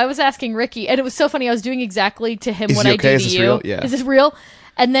 Yeah, so I was asking Ricky, and it was so funny. I was doing exactly to him Is what he I okay? do Is to this you. real? Yeah. Is this real?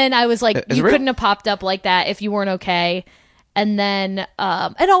 And then I was like, Is it you real? couldn't have popped up like that if you weren't okay. And then, and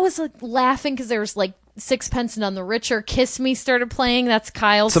I was like laughing because there was like Sixpence None the Richer. Kiss Me started playing. That's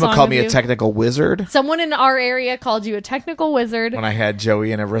Kyle's Someone song called of me you. a technical wizard Someone in our area called you a technical wizard. when I had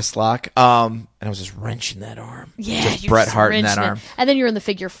Joey in a wrist lock. And I was just wrenching that arm. Yeah, just you Bret just Hart in wrenched that it. arm. And then you're in the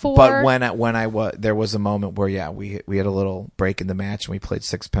figure four. But when I was, there was a moment where we had a little break in the match and we played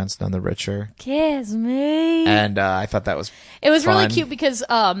Sixpence None the Richer, Kiss Me. and I thought that was It was really fun. cute because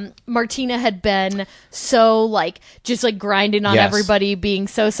Martina had been so like just like grinding on Yes. everybody, being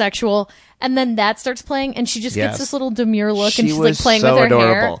so sexual, and then that starts playing, and she just Yes. gets this little demure look, She and she's like was playing so with her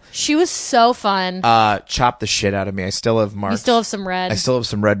adorable. hair. She was so fun. Chopped the shit out of me. I still have marks. You still have some red. I still have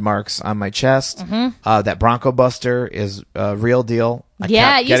some red marks on my chest. That Bronco Buster is a real deal. I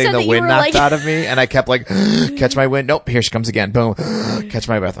Yeah, kept you getting said the that you wind were knocked like- out of me, and I kept like, catch my wind. Nope, here she comes again. Boom, catch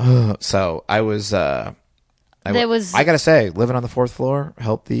my breath. So I was. I gotta say, living on the fourth floor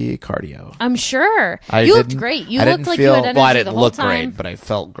helped the cardio. I'm sure I you looked didn't- great. You I looked didn't like feel, you had energy well, I the didn't whole look time. great, but I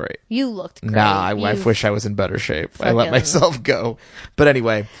felt great. You looked great. Nah, I You- wish I was in better shape. I let Fucking- myself go. But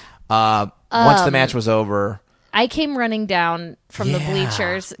anyway, once the match was over, I came running down from the Yeah.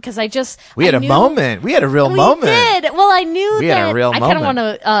 bleachers because I just we had I a knew- moment. We had a real We moment. did. Well, I knew We that had a real I kind of want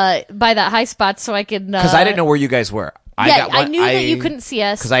moment. to buy that high spot so I could. Because I didn't know where you guys were. I knew that you couldn't see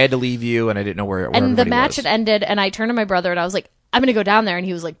us. Because I had to leave you, and I didn't know where And the everybody match was. had ended, and I turned to my brother and I was like, I'm going to go down there. And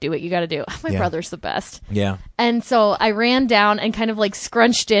he was like, do what you got to do. My Yeah. brother's the best. Yeah. And so I ran down and kind of like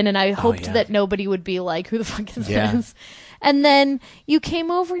scrunched in, and I hoped yeah. that nobody would be like, who the fuck is Yeah. this? And then you came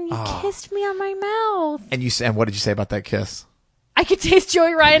over and you kissed me on my mouth. And what did you say about that kiss? I could taste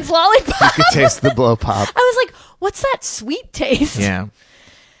Joey Ryan's lollipop. You could taste the blow pop. I was like, what's that sweet taste? Yeah.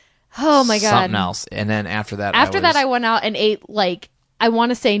 Oh my God. Something else. And then after that, After that, I went out and ate like I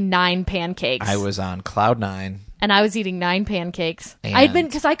want to say 9 pancakes. I was on cloud 9. And I was eating 9 pancakes.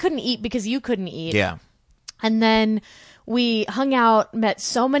 Because I couldn't eat because you couldn't eat. Yeah. And then we hung out, met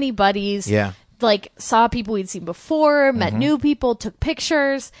so many buddies. Yeah. Like, saw people we'd seen before, met new people, took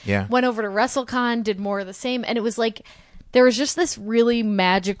pictures. Yeah. Went over to WrestleCon, did more of the same. And it was like, there was just this really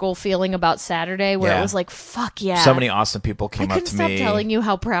magical feeling about Saturday where it was like, fuck yeah. So many awesome people came up to me. I couldn't stop telling you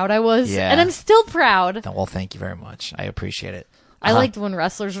how proud I was. Yeah. And I'm still proud. Well, thank you very much. I appreciate it. I liked when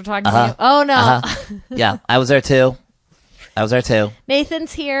wrestlers were talking to you. Oh, no. Yeah, I was there too.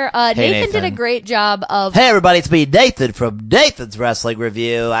 Nathan's here. Nathan did a great job of... Hey, everybody, it's me, Nathan, from Nathan's Wrestling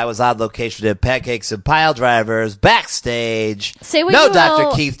Review. I was on location at Pancakes and Pile Drivers, backstage. No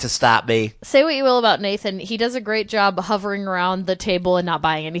Dr. Keith to stop me. Say what you will about Nathan. He does a great job hovering around the table and not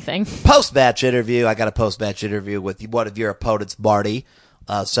buying anything. Post-match interview. I got a post-match interview with one of your opponents, Marty.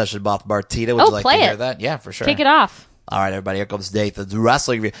 Session Moth Martina. Would you like to hear that? Yeah, for sure. Kick it off. All right, everybody, here comes Nathan's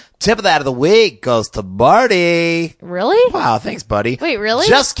Wrestling Review. Tip of that of the week goes to Marty. Really? Wow, thanks, buddy. Wait, really?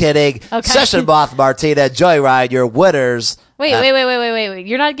 Just kidding. Okay. Session Moth Martina, Joyride, your winners. Wait.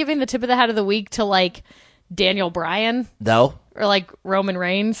 You're not giving the tip of the hat of the week to, like, Daniel Bryan? No. Or, like, Roman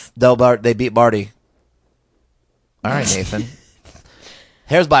Reigns? No, they beat Marty. All right, Nathan.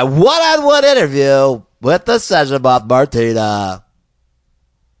 Here's my one-on-one interview with the Session Moth Martina.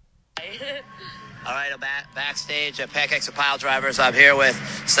 All right, I'm backstage at Pancakes and Pile Drivers. I'm here with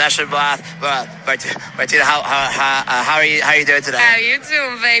Session Moth Martina. How are you doing today? How you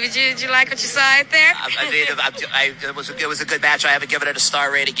doing, baby? Did you like what you saw out there? It was a good match. I haven't given it a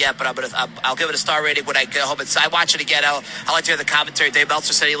star rating yet, but I'll give it a star rating when I get home. I watch it again. I like to hear the commentary. Dave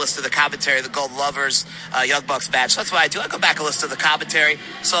Meltzer said he listened to the commentary of the Golden Lovers Young Bucks match. That's what I do. I go back and listen to the commentary.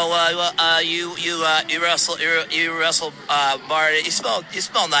 So you wrestle Marty. You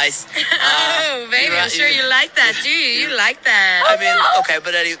smell nice. Oh, baby, I'm sure you like that, do you? You like that. I mean, okay,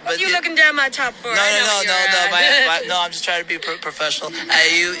 but you looking down my top 4. No, I'm just trying to be professional.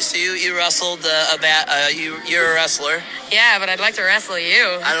 You wrestled you're a wrestler. Yeah, but I'd like to wrestle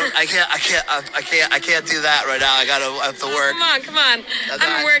you. I can't do that right now. I have to work. Come on. I'm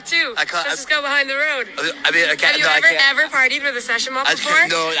at work too. Let's just go behind the road. I mean, have you ever partied with a Session Moth before?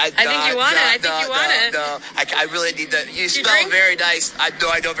 No, I think you want it. No, I really need that. You smell drink? very nice. I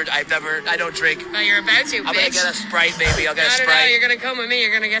don't drink. Well, you're about to, bitch. I'm gonna get a Sprite, baby. I'll get a Sprite. No, you're gonna come with me.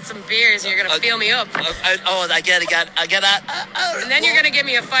 You're gonna get some beers, and you're gonna feel me up. I get that. And then you're gonna give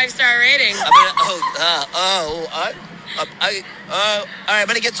me a 5-star rating. All right, I'm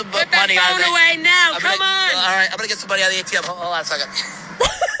gonna get some money out of it. Put that phone away now. Come on. All right, I'm gonna get some money out of the ATM. Hold on a second.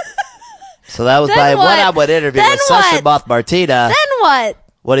 So that was my what? one-on-one interview with Session Moth Martina. Then what?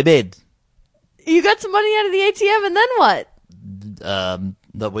 What do you mean? You got some money out of the ATM, and then what?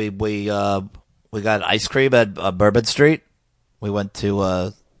 That we got ice cream at Bourbon Street. We went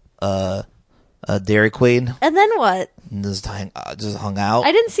to Dairy Queen. And then what? And just hung out.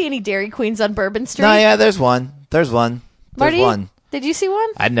 I didn't see any Dairy Queens on Bourbon Street. No, yeah, there's one. Marty, did you see one?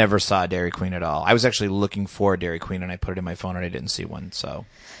 I never saw a Dairy Queen at all. I was actually looking for a Dairy Queen, and I put it in my phone, and I didn't see one. So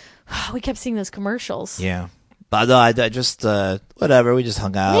we kept seeing those commercials. Yeah, but no, I just whatever. We just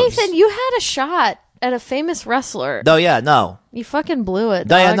hung out. Nathan, you had a shot at a famous wrestler. No, yeah, no. You fucking blew it.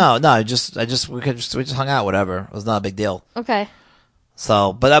 No, dog. yeah, no. We just hung out. Whatever. It was not a big deal. Okay.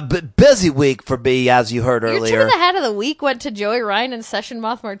 So, but a busy week for me, as you heard earlier. Your tip of the hat of the week went to Joey Ryan and Session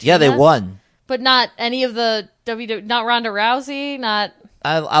Moth Martina. Yeah, they won. But not any of the not Ronda Rousey, not...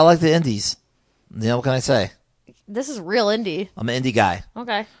 I like the indies. You know, what can I say? This is real indie. I'm an indie guy.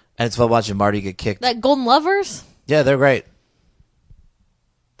 Okay. And it's fun watching Marty get kicked. That Golden Lovers? Yeah, they're great.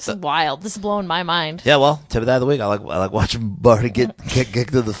 This is wild. This is blowing my mind. Yeah, well, tip of that of the week. I like watching Marty get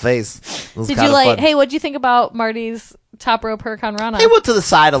kicked in the face. Did you like? Fun. Hey, what'd you think about Marty's top rope Hurricane Rana? He went to the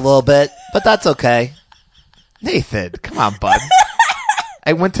side a little bit, but that's okay. Nathan, come on, bud.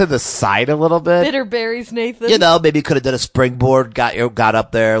 I went to the side a little bit. Bitter berries, Nathan. You know, maybe you could have done a springboard, got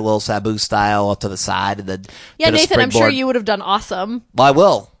up there, a little Sabu style, up to the side, and then Nathan, I'm sure you would have done awesome. Well, I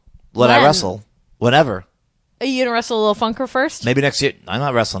will when I wrestle, whenever. Are you gonna wrestle a little Funker first? Maybe next year. I'm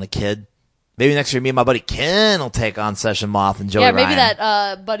not wrestling a kid. Maybe next year, me and my buddy Ken will take on Session Moth and Joey Ryan. Yeah, maybe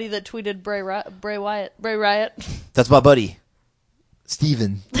that buddy that tweeted Bray Riot. That's my buddy,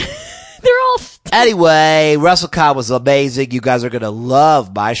 Steven. They're all Anyway, WrestleCon was amazing. You guys are going to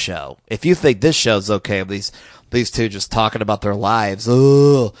love my show. If you think this show's okay, these two just talking about their lives.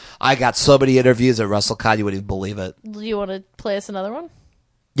 Ugh. I got so many interviews at WrestleCon, you wouldn't even believe it. Do you want to play us another one?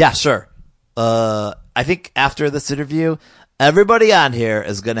 Yeah, sure. I think after this interview, everybody on here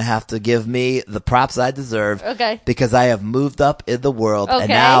is going to have to give me the props I deserve. Okay. Because I have moved up in the world, and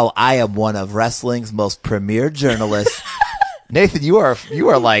now I am one of wrestling's most premier journalists. Nathan, you are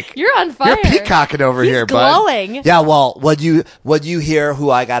like You're on fire. You're peacocking over He's here, glowing. bud. Yeah, well, when you hear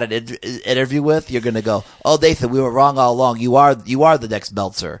who I got an interview with, you're gonna go, "Oh, Nathan, we were wrong all along. You are the next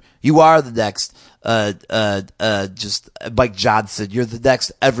Meltzer. You are the next just Mike Johnson. You're the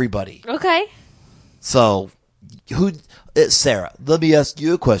next everybody." Okay. So, Sarah? Let me ask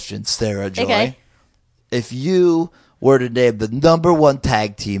you a question, Sarah Joy. Okay. If you were to name the number one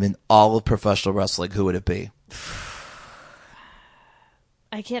tag team in all of professional wrestling, who would it be?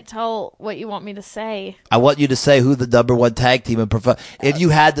 I can't tell what you want me to say. I want you to say who the number one tag team in if you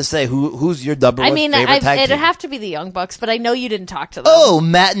had to say who's your number one favorite tag team. It'd have to be the Young Bucks, but I know you didn't talk to them. Oh,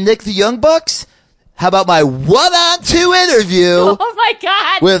 Matt and Nick the Young Bucks? How about my 1-on-2 interview Oh my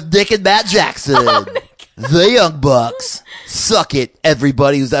God. with Nick and Matt Jackson? Oh my God. The Young Bucks. Suck it,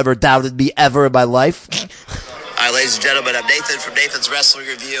 everybody who's ever doubted me ever in my life. All right, ladies and gentlemen, I'm Nathan from Nathan's Wrestling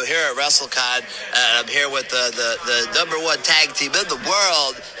Review here at WrestleCon, and I'm here with the number one tag team in the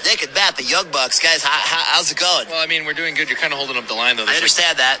world, Nick and Matt, the Young Bucks. Guys, how's it going? Well, I mean, we're doing good. You're kind of holding up the line, though. I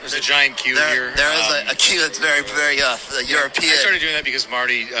understand that. There's a giant queue here. There is a queue that's very, very European. I started doing that because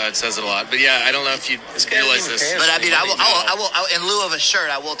Marty says it a lot. But yeah, I don't know if you realize this. But I mean, I will, in lieu of a shirt,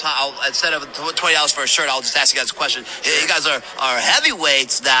 instead of $20 for a shirt, I'll just ask you guys a question. You guys are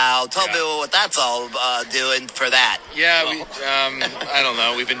heavyweights now. Tell me what that's all doing for that. Yeah, I don't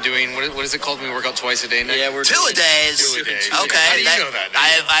know. We've been doing, what is it called when we work out twice a day, Nick? Yeah, we're two-a-days. Okay. How do you know that?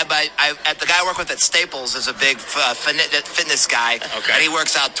 The guy I work with at Staples is a big fitness guy. Okay. And he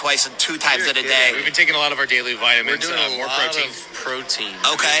works out two times in a day. We've been taking a lot of our daily vitamins. We're doing more protein. Protein.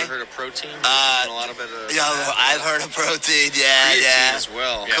 Okay. Have you ever heard of protein? A lot of it. Yeah, I've heard of protein. Creatine Yeah. as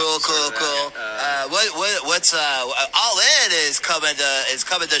well. Cool. What's All In is coming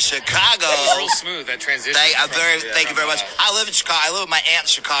to Chicago. That was real smooth, that transition. Thank you very much. I live in Chicago. I live with my aunt in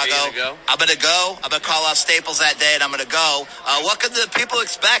Chicago. Are you gonna go? I'm gonna go. I'm gonna call off Staples that day, and I'm gonna go. What can the people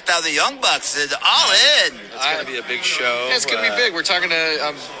expect out of the Young Bucks? All In. It's going to be a big show. Yeah, it's going to be big. We're talking to,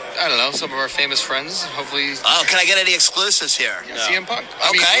 I don't know, some of our famous friends. Hopefully. Oh, can I get any exclusives here? CM Punk.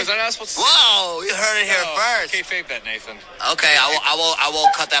 Okay. Was I not supposed to? Whoa, you heard it here first. Kayfabe that, Nathan. Okay, I will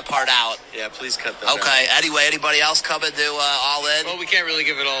cut that part out. Yeah, please cut that out. Okay. Anyway, anybody else coming to All In? Well, we can't really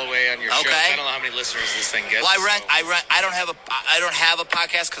give it all away on your show. Okay. I don't know how many listeners this thing gets. Well, I don't have a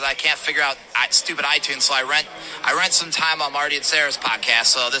podcast because I can't figure out stupid iTunes. So I rent some time on Marty and Sarah's podcast.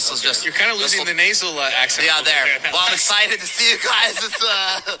 So this was just You're kind of losing the nasal accent. Yeah, there. Well, I'm excited to see you guys.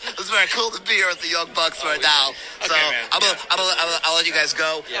 It's very cool to be here with the Young Bucks right now. So Okay, man. I'll let you guys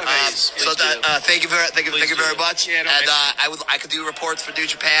go. Yeah, Thank you very much. Yeah, no, And thanks. I could do reports for New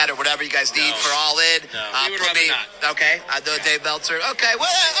Japan or whatever you guys need for All In. No. We would rather not. Okay, I know Dave Meltzer. Okay,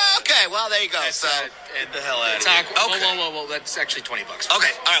 well, there you go. So. Get the hell out of Talk. here. Okay. Whoa. That's actually $20.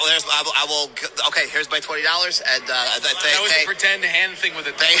 Okay, all right. Well, I will. Okay, here's my $20, and That was a pretend hand thing with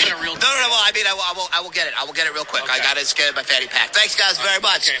it. That wasn't a real. No. Well, I mean, I will get it. I will get it real quick. Okay. I got to just get it in my fanny pack. Thanks, guys, very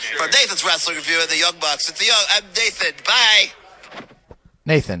much. Okay, sure. For Nathan's Wrestling Review and the Young Bucks. I'm Nathan. Bye.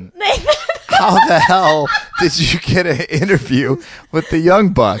 Nathan, how the hell did you get an interview with the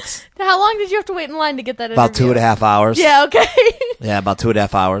Young Bucks? How long did you have to wait in line to get that About interview? 2.5 hours. Yeah, okay. Yeah, about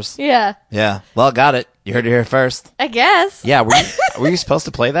 2.5 hours. Yeah, Yeah. Well, got it. You heard it here first. I guess. Yeah. Were you supposed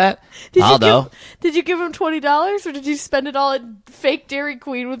to play that? Did I don't know. Did you give him $20 or did you spend it all at fake Dairy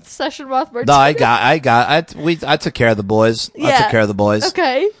Queen with Session Moth No, I took care of the boys. I took care of the boys.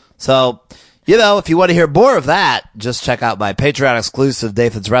 Okay. So, if you want to hear more of that, just check out my Patreon exclusive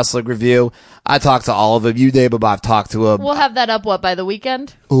Nathan's Wrestling Review. I talk to all of them. You name them, I've talked to them. We'll have that up, by the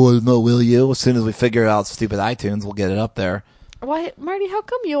weekend? Oh, no, will you? As soon as we figure out stupid iTunes, we'll get it up there. Why, Marty, how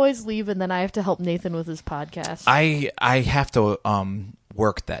come you always leave and then I have to help Nathan with his podcast? I have to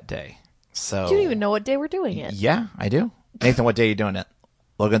work that day. So You don't even know what day we're doing it. Yeah, I do. Nathan, what day are you doing it?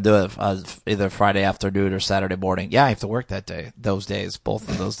 We're going to do it either Friday afternoon or Saturday morning. Yeah, I have to work that day. Those days. Both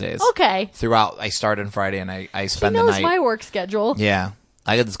of those days. Okay. Throughout, I start on Friday and I He spend the knows night. my work schedule. Yeah.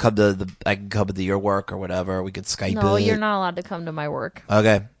 I can just come to I can come to your work or whatever. We could Skype No, it. you're not allowed to come to my work.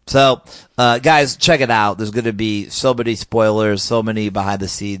 Okay. So, guys, check it out. There's going to be so many spoilers, so many behind the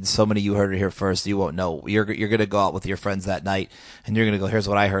scenes, so many you heard it here first. You won't know. You're going to go out with your friends that night, and you're going to go, here's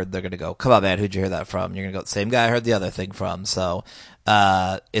what I heard. They're going to go, come on, man, who'd you hear that from? You're going to go, same guy I heard the other thing from. So,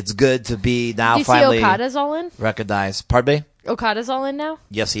 it's good to be now Do you finally see Okada's all in? recognized. Pardon me? Okada's all in now?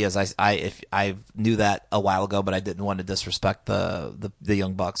 Yes, he is. I knew that a while ago, but I didn't want to disrespect the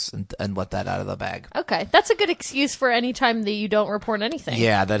Young Bucks and let that out of the bag. Okay. That's a good excuse for any time that you don't report anything.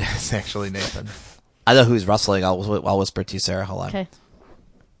 Yeah, that is actually Nathan. I know who's wrestling. I'll whisper to you, Sarah. Hold on. Okay.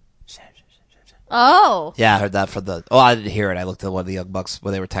 Oh. Yeah, I heard that from the. Oh, I didn't hear it. I looked at one of the Young Bucks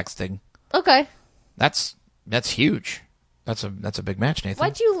when they were texting. Okay. That's huge. That's a big match, Nathan.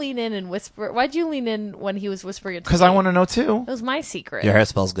 Why'd you lean in and whisper? Why'd you lean in when he was whispering it to Because me? I want to know too. It was my secret. Your hair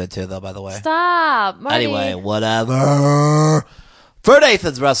smells good too, though. By the way. Stop, Marty. Anyway, whatever. For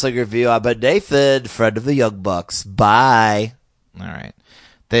Nathan's wrestling review, I've been Nathan, friend of the Young Bucks. Bye. All right.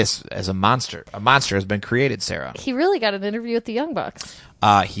 This is a monster. A monster has been created, Sarah. He really got an interview with the Young Bucks.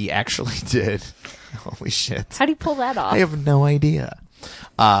 He actually did. Holy shit. How'd he pull that off? I have no idea.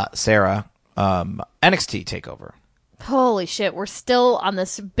 Sarah, NXT TakeOver. Holy shit, we're still on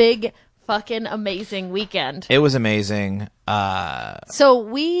this big fucking amazing weekend. It was amazing. So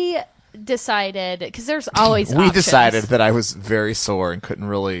we decided, because there's always We options. decided that I was very sore and couldn't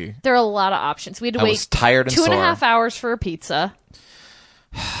really... There are a lot of options. We had to I wait was tired and 2.5 sore. hours for a pizza,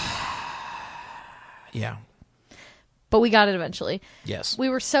 Yeah. but we got it eventually. Yes. We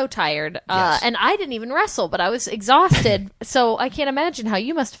were so tired, Yes. and I didn't even wrestle, but I was exhausted, so I can't imagine how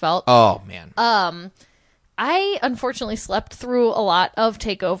you must have felt. Oh, man. I unfortunately slept through a lot of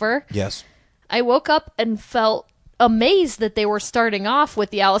TakeOver. Yes. I woke up and felt amazed that they were starting off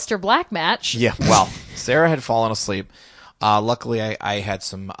with the Aleister Black match. Yeah, well, Sarah had fallen asleep. Luckily, I had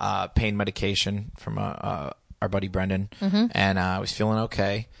some pain medication from our buddy Brendan, and I was feeling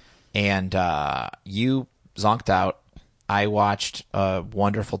okay. And you zonked out. I watched a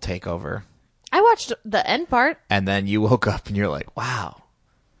wonderful TakeOver. I watched the end part. And then you woke up and you're like, wow,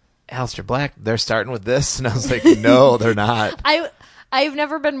 Aleister Black, they're starting with this? And I was like, no, they're not. I've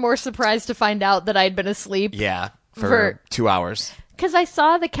never been more surprised to find out that I'd been asleep. Yeah, for 2 hours. Because I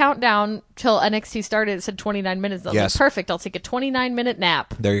saw the countdown till NXT started. It said 29 minutes. I was Yes. like, perfect. I'll take a 29-minute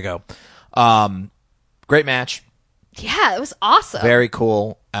nap. There you go. Great match. Yeah, it was awesome. Very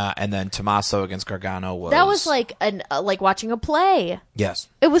cool. And then Tommaso against Gargano was... That was like like watching a play. Yes,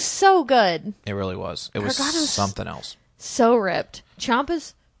 It was so good. it really was. It was Gargano's- something else. So ripped.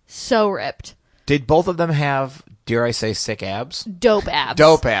 Ciampa's so ripped. Did both of them have, dare I say, sick abs? Dope abs.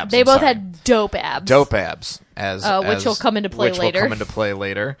 Dope abs, They I'm both sorry. had dope abs. Dope abs. Which will come into play which later. will come into play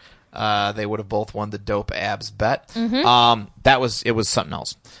later. They would have both won the dope abs bet. Mm-hmm. It was something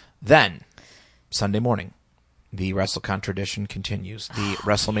else. Then, Sunday morning, the WrestleCon tradition continues. The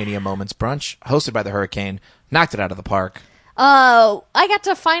WrestleMania Moments Brunch, hosted by the Hurricane, knocked it out of the park. Oh, I got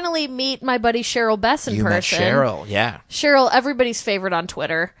to finally meet my buddy Cheryl Bess in You met person. Cheryl, yeah. Cheryl, everybody's favorite on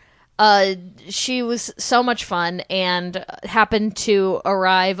Twitter. She was so much fun and happened to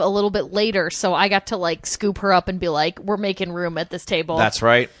arrive a little bit later, so I got to like scoop her up and be like, we're making room at this table. That's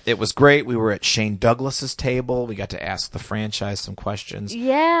right. It was great. We were at Shane Douglas's table. We got to ask the franchise some questions.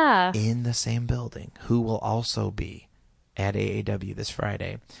 Yeah. In the same building, who will also be at AAW this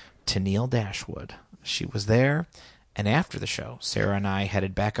Friday, Tennille Dashwood. She was there, and after the show, Sarah and I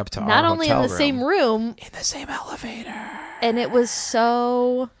headed back up to our Not only in hotel the same room, in the same elevator. and it was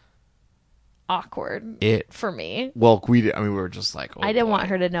so awkward for me. Well, we were just like, oh, I didn't boy. want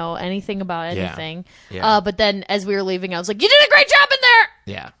her to know anything about Yeah. anything. Yeah. But then as we were leaving, I was like, you did a great job in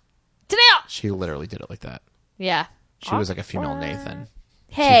there, Yeah, Tennille. she literally did it like that. Yeah. She was like a female Nathan.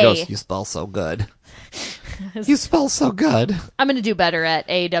 Hey, She goes, "You spell so good. You spell so good." I'm going to do better at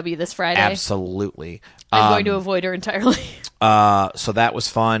AEW this Friday. Absolutely. I'm going to avoid her entirely. So that was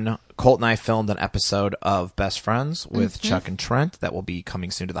fun. Colt and I filmed an episode of Best Friends with Mm-hmm. Chuck and Trent that will be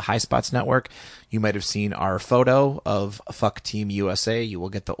coming soon to the High Spots Network. You might have seen our photo of Fuck Team USA. You will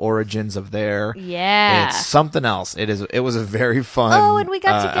get the origins of their... Yeah. It's something else. It was a very fun Oh, and we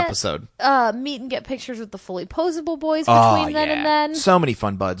got to get episode. meet and get pictures with the fully posable boys Oh, between then and then. So many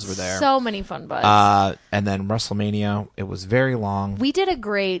fun buds were there. So many fun buds. And then WrestleMania, it was very long. We did a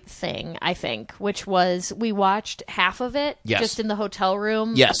great thing, I think, which was we watched half of it Yes. just in the hotel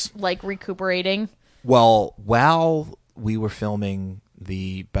room. Yes. Like recuperating. Well, while we were filming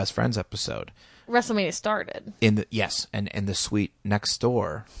the Best Friends episode, WrestleMania started. in the suite next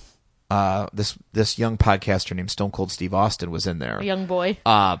door, this young podcaster named Stone Cold Steve Austin was in there, A young boy.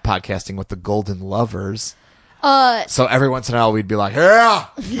 podcasting with the Golden Lovers. So every once in a while we'd be like, "Yeah,"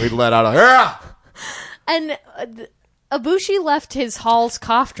 we'd let out a "Yeah." And Ibushi left his Hall's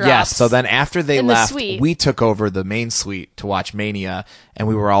cough drops. Yes. So then after they in the left, suite. we took over the main suite to watch Mania, and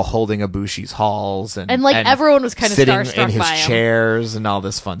we were all holding Ibushi's halls and everyone was kind of sitting starstruck in his by him. chairs and all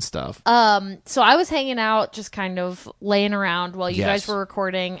this fun stuff. So I was hanging out, just kind of laying around while you Yes. guys were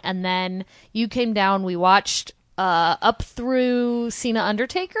recording, and then you came down. We watched up through Cena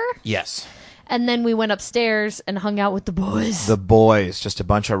Undertaker, Yes. and then we went upstairs and hung out with the boys The boys, just a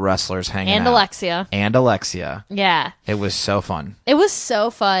bunch of wrestlers hanging and out. Alexia. And Alexia. Yeah, It was so fun. it was so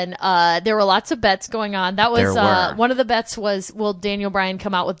fun. There were lots of bets going on. That was There were. one of the bets was, will Daniel Bryan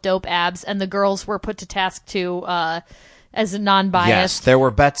come out with dope abs? And the girls were put to task to as a non-biased. Yes, there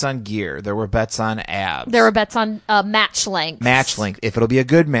were bets on gear. There were bets on abs. There were bets on match length. Match length. If it'll be a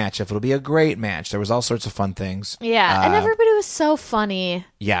good match. If it'll be a great match. There was all sorts of fun things. Yeah, and everybody was so funny.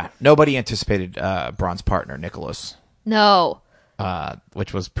 Yeah, nobody anticipated Braun's partner, Nicholas, No.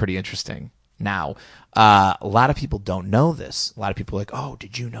 which was pretty interesting. Now, a lot of people don't know this. A lot of people are like, oh,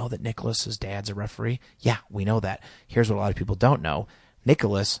 did you know that Nicholas's dad's a referee? Yeah, we know that. Here's what a lot of people don't know.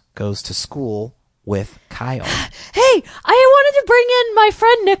 Nicholas goes to school with Kyle. Hey, I wanted to bring in my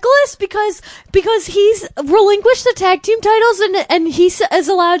friend Nicholas because he's relinquished the tag team titles and he is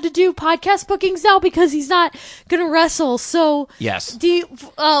allowed to do podcast bookings now because he's not going to wrestle. So, Yes. do you,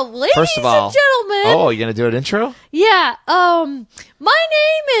 ladies First of all, and gentlemen. oh, you gonna do an intro? Yeah, my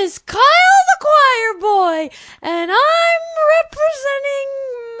name is Kyle the Choir Boy, and I'm representing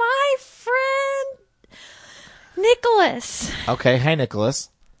my friend Nicholas. Okay, hey Nicholas.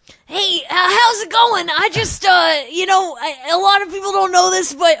 Hey, how's it going? I just, a lot of people don't know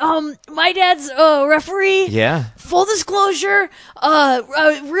this, but, my dad's a referee. Yeah. Full disclosure, a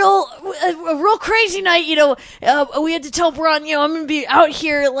real crazy night, we had to tell Braun, I'm gonna be out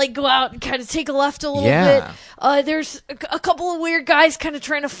here, like, go out and kind of take a left a little Yeah. bit. There's a couple of weird guys kind of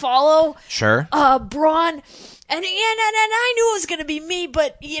trying to follow, Sure. Braun, and I knew it was gonna be me,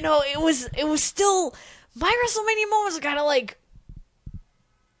 but, it was still, my WrestleMania moment was kind of like,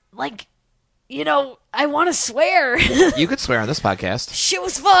 I want to swear. You could swear on this podcast. Shit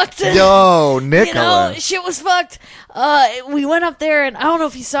was fucked. Yo, Nicholas. Shit was fucked. We went up there, and I don't know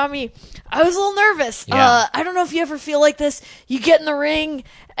if you saw me. I was a little nervous. Yeah. I don't know if you ever feel like this. You get in the ring,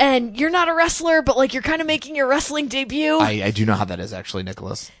 and you're not a wrestler, but, like, you're kind of making your wrestling debut. I do know how that is, actually,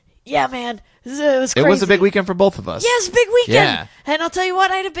 Nicholas. Yeah, man. It was crazy. It was a big weekend for both of us. Yeah, it was a big weekend. Yeah. And I'll tell you what,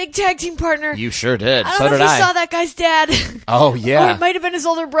 I had a big tag team partner. You sure did. I don't So know did if you I. saw that guy's dad. Oh, Or yeah. it might have been his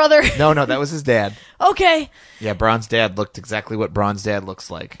older brother. No, that was his dad. Okay. Yeah, Braun's dad looked exactly what Braun's dad looks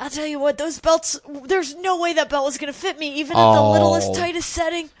like. I'll tell you what, those belts, there's no way that belt was going to fit me, even in the Oh. littlest, tightest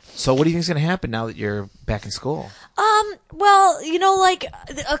setting. So what do you think's going to happen now that you're back in school? Well,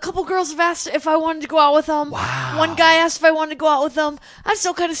 a couple girls have asked if I wanted to go out with them. Wow. One guy asked if I wanted to go out with them. I'm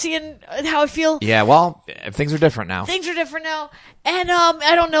still kind of seeing how I feel. Yeah, well, things are different now. Things are different now. And,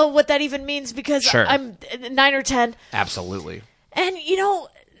 I don't know what that even means because Sure. I'm 9 or 10. Absolutely. And,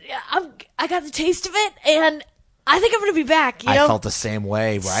 I got the taste of it, and I think I'm going to be back, I felt the same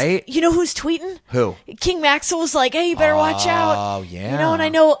way, right? You know who's tweeting? Who? King Maxwell was like, hey, you better watch out. Oh, yeah. And I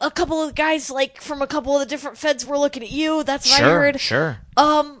know a couple of guys, like, from a couple of the different feds were looking at you. That's what I heard. Sure.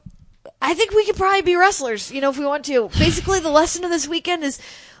 I think we could probably be wrestlers, if we want to. Basically, the lesson of this weekend is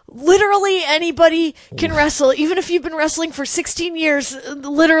literally anybody can wrestle. Even if you've been wrestling for 16 years,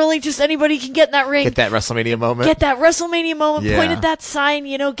 literally just anybody can get in that ring. Get that WrestleMania moment. Get that WrestleMania moment, Yeah. point at that sign,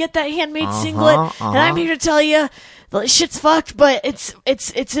 get that handmade singlet. And I'm here to tell you, the shit's fucked, but it's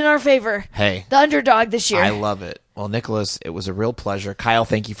in our favor. Hey. The underdog this year. I love it. Well, Nicholas, it was a real pleasure. Kyle,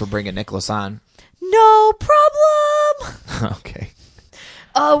 thank you for bringing Nicholas on. No problem. Okay.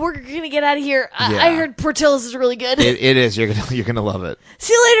 We're gonna get out of here. Yeah. I heard Portillo's is really good. It is. You're gonna love it.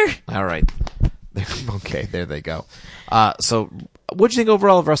 See you later. All right. Okay, there they go. So what'd you think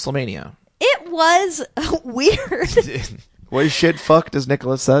overall of WrestleMania? It was weird. Was shit fucked, as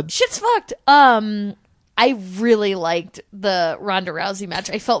Nicholas said? Shit's fucked. I really liked the Ronda Rousey match.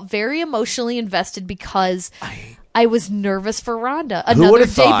 I felt very emotionally invested because I was nervous for Ronda. Another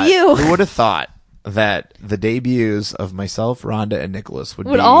debut. Who would have thought that the debuts of myself, Ronda, and Nicholas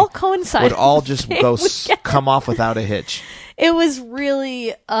would all coincide. Would all just go weekend. come off without a hitch. It was really,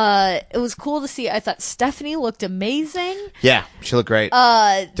 it was cool to see. I thought Stephanie looked amazing. Yeah, she looked great.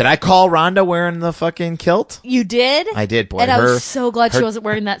 Did I call Ronda wearing the fucking kilt? You did? I did, boy. And I was so glad she wasn't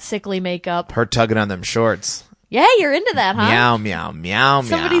wearing that sickly makeup. Her tugging on them shorts. Yeah, you're into that, huh? Meow, meow, meow,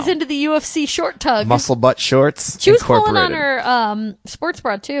 Somebody's meow. into the UFC short tug. Muscle butt shorts. She was pulling on incorporated. her sports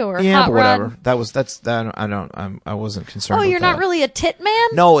bra too, or Yeah, hot but rod. whatever. I wasn't concerned. Oh, with you're that. not really a tit man?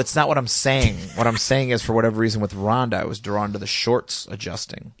 No, it's not what I'm saying. What I'm saying is, for whatever reason, with Ronda, I was drawn to the shorts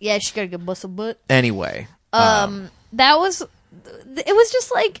adjusting. Yeah, she got a good muscle butt. Anyway, It was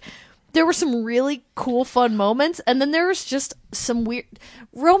just like there were some really cool, fun moments, and then there was just some weird.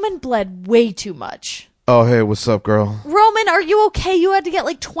 Roman bled way too much. oh hey, what's up, girl? Roman, are you okay? You had to get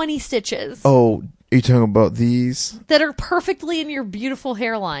like 20 stitches Oh, are you talking about these? that are perfectly in your beautiful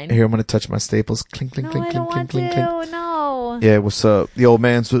hairline. Here, I'm gonna touch my staples. Clink, clink, No, clink, I clink, don't clink, want clink, to. clink. No. Yeah, what's up? The old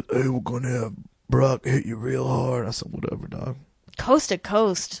man said, "Hey, we're gonna have Brock hit you real hard." I said, "Whatever, dog." Coast to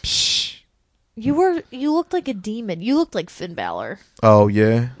coast. Psh. You looked like a demon. You looked like Finn Balor. Oh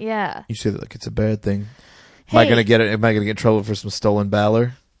yeah. Yeah. You say that like it's a bad thing. Am I Hey. gonna get it? Am I gonna get in trouble for some stolen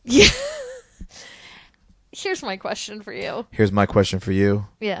valor? Yeah. Here's my question for you. Here's my question for you.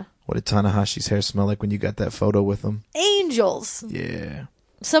 Yeah. What did Tanahashi's hair smell like when you got that photo with him? Angels. Yeah.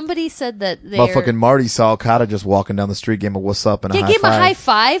 Somebody said that they're... Motherfucking Marty saw Okada just walking down the street, gave him a what's up and a high gave him five. a high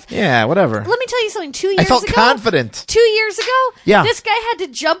five. Yeah, whatever. Let me tell you something. 2 years ago... I felt confident. 2 years ago? Yeah. This guy had to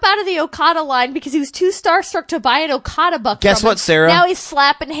jump out of the Okada line because he was too starstruck to buy an Okada buck Guess from what, him. Sarah? Now he's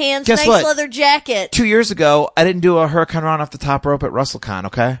slapping hands. Guess nice what? leather jacket. 2 years ago, I didn't do a Hurricane Run off the top rope at WrestleCon,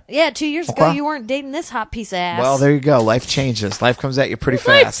 okay? Yeah, 2 years ago Okay. you weren't dating this hot piece of ass. Well, there you go. Life changes. Life comes at you pretty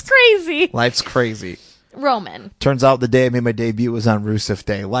Life's fast. crazy. Life's crazy. Roman. Turns out the day I made my debut was on Rusev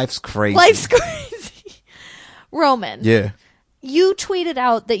Day. Life's crazy. Life's crazy. Roman. Yeah. You tweeted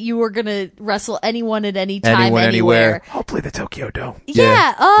out that you were going to wrestle anyone at any time, Anyone, anywhere. anywhere. Hopefully the Tokyo Dome.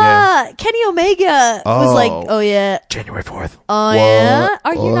 Yeah. Kenny Omega was like, oh yeah. January 4th. Oh What? yeah.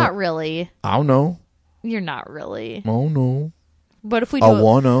 Are you What? not really? I don't know. You're not really. Oh, no. But if we do I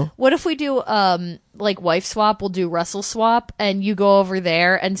wanna. What if we do like wife swap, we'll do wrestle swap and you go over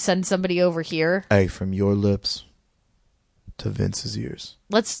there and send somebody over here? Hey, from your lips to Vince's ears.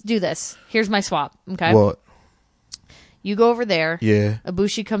 Let's do this. Here's my swap, okay? What? You go over there. Yeah.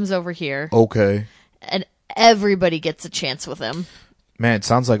 Ibushi comes over here. Okay. And everybody gets a chance with him. Man, it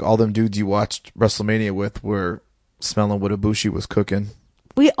sounds like all them dudes you watched WrestleMania with were smelling what Ibushi was cooking.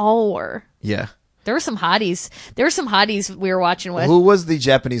 We all were. Yeah. There were some hotties. There were some hotties we were watching with. Who was the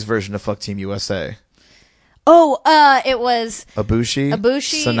Japanese version of Fuck Team USA? Oh, it was Ibushi,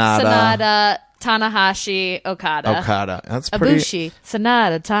 Sanada, Tanahashi, Okada. That's pretty. Ibushi,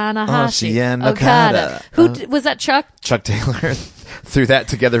 Sanada, Tanahashi, Ibushi and Okada. Okada. Who was that? Chuck? Chuck Taylor threw that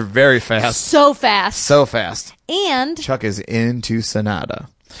together very fast. So fast. So fast. And Chuck is into Sanada.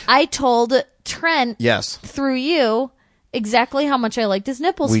 I told Trent Yes. through you exactly how much I liked his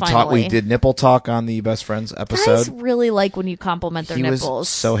nipples. We did nipple talk on the Best Friends episode. Guys really like when you compliment their He nipples. was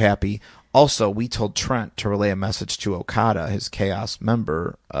so happy. Also, we told Trent to relay a message to Okada, his Chaos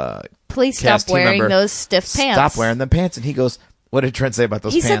member. Please Chaos stop team wearing member. those stiff pants. Stop wearing them pants. And he goes, what did Trent say about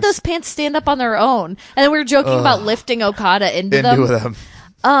those He pants? said those pants stand up on their own. And then we were joking about lifting Okada into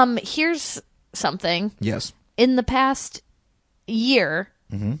them. Here's something. Yes. In the past year,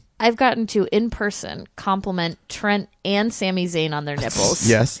 Mm-hmm. I've gotten to, in person, compliment Trent and Sami Zayn on their nipples.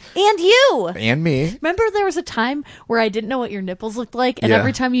 Yes. And you! And me. Remember there was a time where I didn't know what your nipples looked like? And Yeah.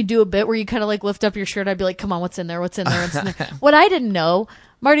 every time you do a bit where you kind of like lift up your shirt, I'd be like, come on, what's in there? What's in there? What's in there? What I didn't know,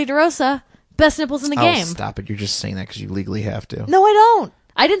 Marty DeRosa, best nipples in the game. Oh, stop it. You're just saying that because you legally have to. No, I don't.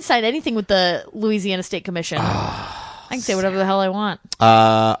 I didn't sign anything with the Louisiana State Commission. I can say whatever the hell I want.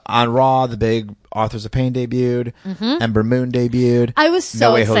 On Raw, the big Authors of Pain debuted. Ember Moon debuted. I was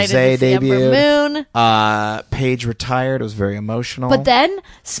so Noe excited Jose to see debuted. Ember Moon. Paige retired. It was very emotional. But then,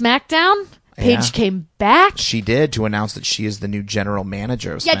 SmackDown, Paige Yeah. came back. she did to announce that she is the new general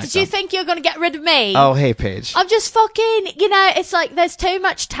manager of Yeah, SmackDown. did you think you were going to get rid of me? Oh, hey, Paige. I'm just fucking, it's like there's too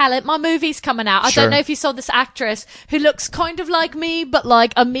much talent. My movie's coming out. I Sure. don't know if you saw this actress who looks kind of like me, but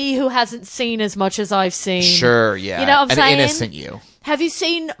like a me who hasn't seen as much as I've seen. Sure, yeah. You know what I'm An saying? innocent you. Have you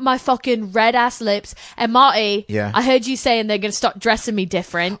seen my fucking red ass lips? And Marty, Yeah. I heard you saying they're going to start dressing me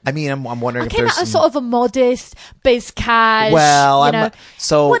different. I mean, I'm wondering I if came there's out as some... sort of a modest, biz cash. Well, you know.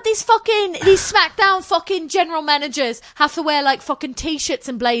 so- What these SmackDown fucking general managers have to wear like fucking t-shirts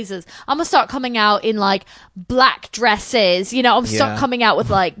and blazers. I'm gonna start coming out in like black dresses. You know, I'm start Yeah. coming out with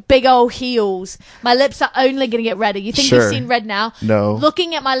like big old heels. My lips are only gonna get redder. You think Sure. you've seen red now? No.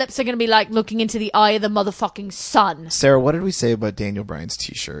 Looking at my lips are gonna be like looking into the eye of the motherfucking sun. Sarah, what did we say about Daniel Bryan's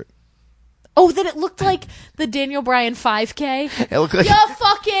t-shirt? Oh, that it looked like the Daniel Bryan 5K. It looked like... You're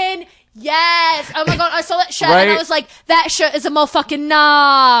fucking yes! Oh my god, I saw that shirt and Right? I was like, that shirt is a motherfucking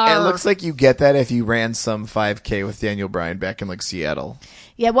nar. It looks like you get that if you ran some 5K with Daniel Bryan back in like Seattle.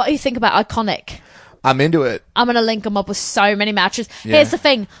 Yeah, what do you think about Iconic? I'm into it. I'm gonna link them up with so many matches. Yeah. Here's the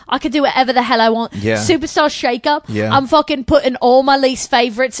thing: I could do whatever the hell I want. Yeah. Superstar Shake-Up. Yeah. I'm fucking putting all my least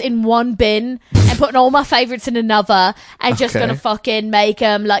favorites in one bin and putting all my favorites in another, and just Okay. gonna fucking make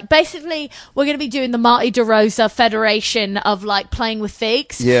them like. Basically, we're gonna be doing the Marty DeRosa Federation of like playing with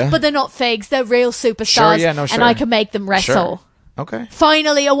figs. Yeah. But they're not figs; they're real superstars. Sure, yeah, no, And sure. I can make them wrestle. Sure. Okay.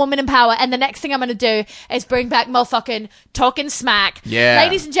 Finally, a woman in power. And the next thing I'm going to do is bring back motherfucking Talking Smack. Yeah.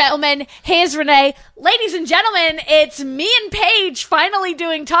 Ladies and gentlemen, here's Renee. Ladies and gentlemen, it's me and Paige finally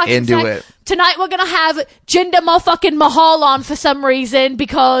doing Talking Into Smack. it. Tonight we're going to have Jinder motherfucking Mahal on for some reason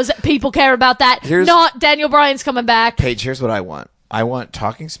because people care about that. Here's- Not Daniel Bryan's coming back. Paige, here's what I want. I want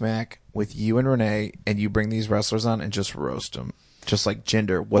Talking Smack with you and Renee, and you bring these wrestlers on and just roast them. Just like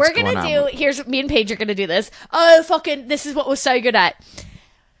Jinder, what's We're going gonna on? here's me and Paige are gonna do this. Oh fucking, this is what we're so good at.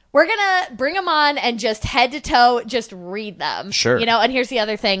 We're gonna bring them on and just head to toe, just read them. Sure. You know, and here's the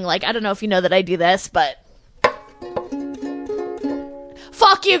other thing. Like, I don't know if you know that I do this, but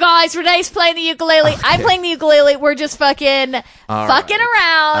fuck you guys. Renee's playing the ukulele. Okay. I'm playing the ukulele. We're just fucking around.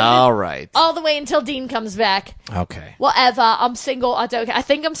 All right. All the way until Dean comes back. Okay. Whatever. I'm single. I don't care. I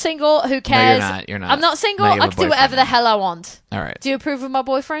think I'm single. Who cares? No, you're not. I'm not single. No, I can do whatever the hell I want. All right. Do you approve of my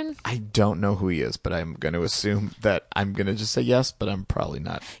boyfriend? I don't know who he is, but I'm going to assume that I'm going to just say yes, but I'm probably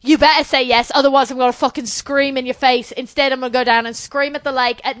not. You better say yes, otherwise I'm going to fucking scream in your face. Instead, I'm going to go down and scream at the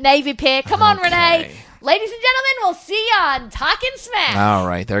lake at Navy Pier. Come on, Renee. Ladies and gentlemen, we'll see you on Talking Smack. All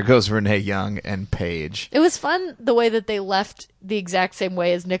right, there goes Renee Young and Paige. It was fun the way that they left the exact same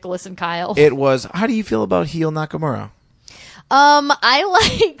way as Nicholas and Kyle. It was. How do you feel about heel Nakamura? I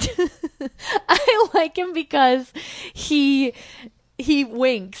like him because he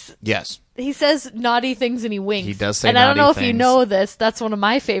winks. Yes. He says naughty things and he winks. He does say and I don't know things. if you know this. That's one of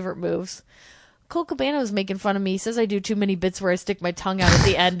my favorite moves. Colt Cabana was making fun of me. He says I do too many bits where I stick my tongue out at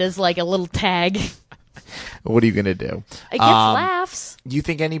the end as like a little tag. What are you gonna do? It gets laughs. Do you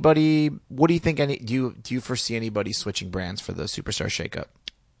think anybody? What do you think? Do you foresee anybody switching brands for the Superstar Shakeup?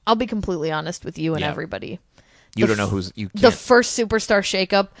 I'll be completely honest with you and everybody. You don't know who's you. Can't. The first Superstar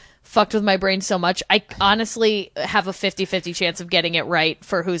Shakeup fucked with my brain so much. I honestly have a 50-50 chance of getting it right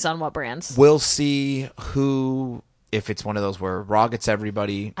for who's on what brands. We'll see who. If it's one of those where Raw gets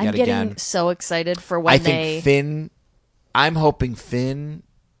everybody I'm yet getting again. so excited for when I think Finn. I'm hoping Finn,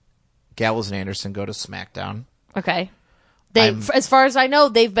 Gallows, and Anderson go to SmackDown. Okay. As far as I know,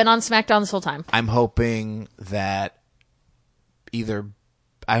 they've been on SmackDown this whole time. I'm hoping that either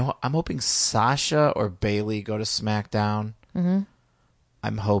I'm hoping Sasha or Bayley go to SmackDown. Mm-hmm.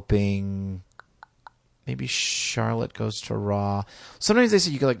 I'm hoping maybe Charlotte goes to Raw. Sometimes they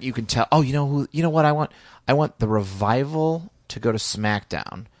say you can tell. Oh, you know what I want? I want the Revival to go to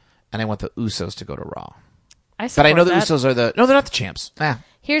SmackDown, and I want the Usos to go to Raw. But I know the Usos are they're not the champs.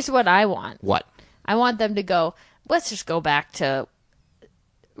 Here's what I want. What? I want them to go. Let's just go back to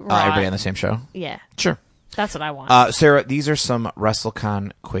Raw. Everybody on the same show. Yeah, sure. That's what I want. Sarah, these are some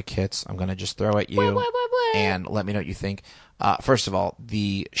WrestleCon quick hits. I'm gonna just throw at you what? and let me know what you think. First of all,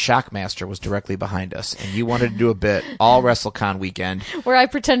 the Shockmaster was directly behind us, and you wanted to do a bit all WrestleCon weekend where I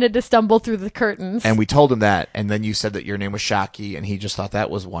pretended to stumble through the curtains. And we told him that, and then you said that your name was Shocky, and he just thought that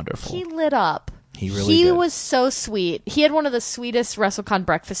was wonderful. He lit up. He really did. He was so sweet. He had one of the sweetest WrestleCon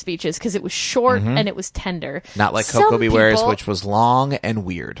breakfast speeches because it was short and it was tender. Not like Coco Beware's, which was long and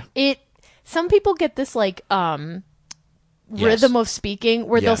weird. Some people get this like rhythm of speaking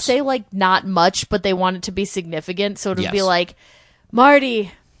where they'll say like not much, but they want it to be significant. So it'll be like,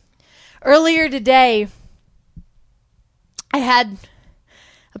 Marty, earlier today, I had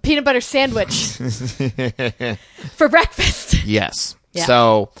a peanut butter sandwich for breakfast. Yes. Yeah.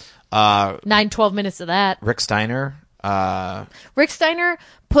 So 9-12 minutes of that. Rick Steiner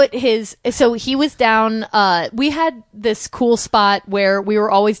put so he was down, we had this cool spot where we were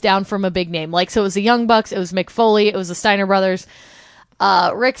always down from a big name. Like, so it was the Young Bucks, it was Mick Foley, it was the Steiner brothers.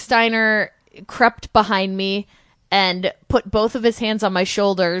 Rick Steiner crept behind me and put both of his hands on my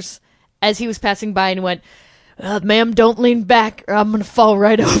shoulders as he was passing by and went, ma'am, don't lean back or I'm going to fall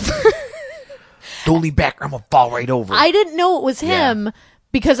right over. Don't lean back or I'm going to fall right over. I didn't know it was him.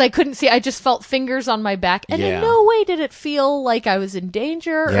 Because I couldn't see, I just felt fingers on my back. And in no way did it feel like I was in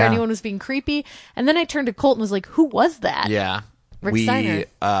danger or anyone was being creepy. And then I turned to Colt and was like, who was that? Yeah. Rick Steiner.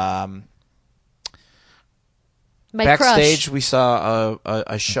 My backstage, crush. we saw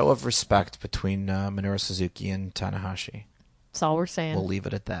a show of respect between Minoru Suzuki and Tanahashi. That's all we're saying. We'll leave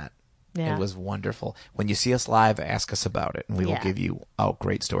it at that. Yeah. It was wonderful. When you see us live, ask us about it, and we will give you a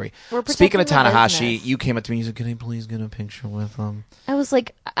great story. We're Speaking of Tanahashi, business. you came up to me and said, can I please get a picture with him? I was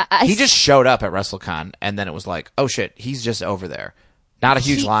like... He just showed up at WrestleCon, and then it was like, oh shit, he's just over there. Not a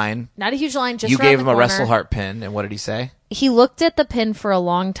huge line. Not a huge line, just you around gave the him a corner. Wrestle Heart pin, and what did he say? He looked at the pin for a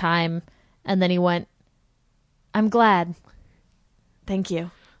long time, and then he went, I'm glad. Thank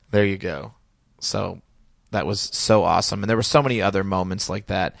you. There you go. So that was so awesome. And there were so many other moments like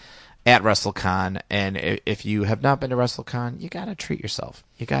that at WrestleCon. And if you have not been to WrestleCon, you got to treat yourself.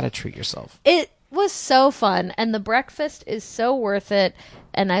 It was so fun. And the breakfast is so worth it.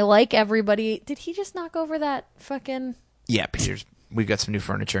 And I like everybody. Did he just knock over that fucking... Yeah, Peter's... We've got some new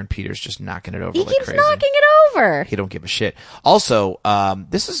furniture, and Peter's just knocking it over he like keeps crazy. knocking it over. He don't give a shit. Also,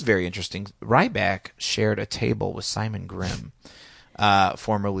 this is very interesting. Ryback shared a table with Simon Grimm,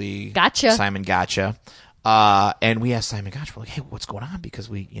 formerly Gotcha. Simon Gotcha. And we asked Simon Gotcha, we're like, hey, what's going on? Because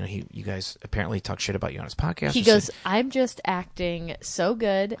you guys apparently talk shit about you on his podcast. He goes, I'm just acting so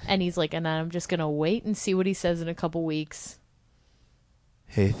good. And he's like, and I'm just going to wait and see what he says in a couple weeks.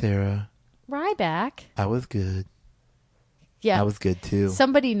 Hey, Thera. Ryback. I was good. Yeah. That was good too.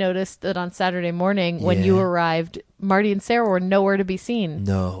 Somebody noticed that on Saturday morning when you arrived, Marty and Sarah were nowhere to be seen.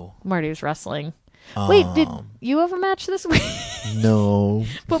 No. Marty was wrestling. Wait, did you have a match this week? No.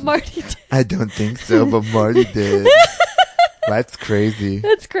 But Marty did. I don't think so, but Marty did. That's crazy.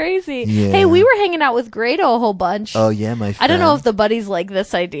 That's crazy. Yeah. Hey, we were hanging out with Grado a whole bunch. Oh, yeah, my friend. I don't know if the buddies like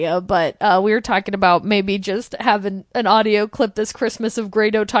this idea, but we were talking about maybe just having an audio clip this Christmas of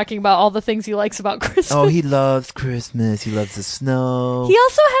Grado talking about all the things he likes about Christmas. Oh, he loves Christmas. He loves the snow. He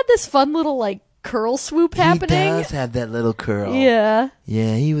also had this fun little, like, curl swoop happening. He does have that little curl. Yeah.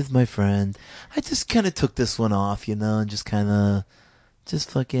 Yeah, he was my friend. I just kind of took this one off, and just kind of,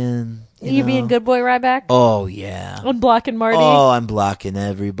 fucking, You being good boy, Ryback? Oh, yeah. Unblocking Marty? Oh, I'm blocking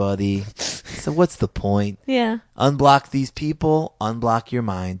everybody. So what's the point? Yeah. Unblock these people, unblock your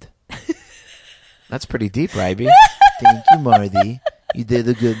mind. That's pretty deep, Ryby. Thank you, Marty. You did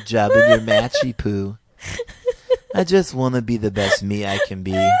a good job in your matchy poo. I just want to be the best me I can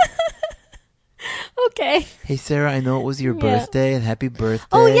be. Okay. Hey, Sarah, I know it was your birthday, and happy birthday.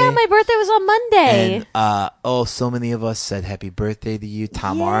 Oh, yeah, my birthday was on Monday. And, so many of us said happy birthday to you.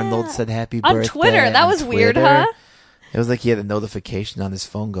 Tom Arnold said happy on birthday. Twitter. That was weird, huh? It was like he had a notification on his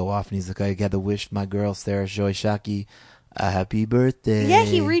phone go off, and he's like, I got to wish my girl, Sarah Joy Shaki, a happy birthday. Yeah,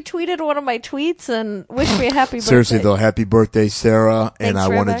 he retweeted one of my tweets and wished me a happy birthday. Seriously, though, happy birthday, Sarah. And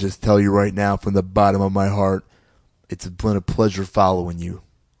Thanks, I want to Ryback. just tell you right now from the bottom of my heart, it's been a pleasure following you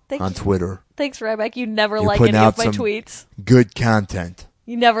on Twitter. Thanks, Ryback. You never You're like putting any of out my some tweets. Good content.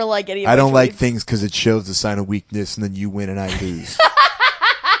 You never like any of my tweets. I don't like things because it shows a sign of weakness, and then you win and I lose.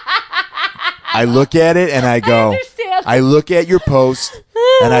 I look at it and I go, understand. I look at your post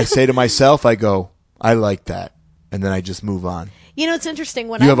and I say to myself, I go, I like that. And then I just move on. You know, it's interesting.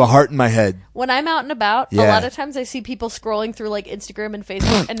 When You have a heart in my head. When I'm out and about, a Yeah. lot of times I see people scrolling through like Instagram and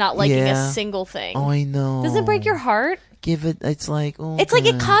Facebook and not liking Yeah. a single thing. Oh, I know. Doesn't it break your heart? Give it, it's like, oh, It's like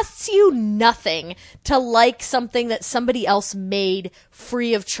it God. costs you nothing to like something that somebody else made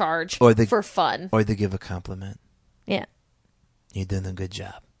free of charge for fun. Or they give a compliment. Yeah. You're doing a good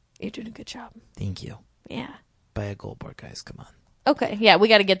job. You're doing a good job. Thank you. Yeah. Buy a gold board, guys. Come on. Okay. Yeah, we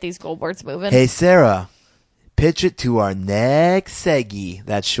got to get these goal boards moving. Hey, Sarah, pitch it to our next seggy.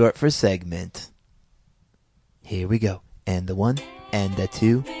 That's short for segment. Here we go. And the 1, and the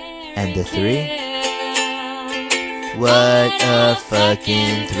 2, and the 3. What a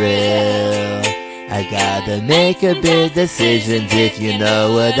fucking thrill. I gotta make a big decisions if you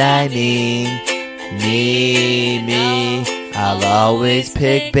know what I mean. Me, I'll always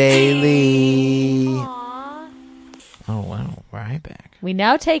pick Bailey. Oh, wow. Right back. We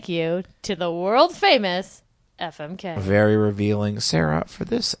now take you to the world famous FMK. Very revealing. Sarah, for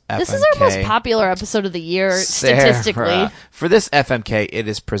this FMK. This is our most popular episode of the year, statistically. Sarah, for this FMK, it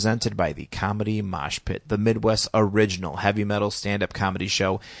is presented by the Comedy Mosh Pit, the Midwest original heavy metal stand-up comedy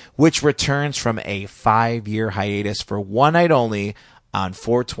show, which returns from a 5-year hiatus for one night only on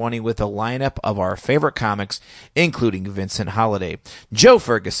 420 with a lineup of our favorite comics, including Vincent Holiday, Joe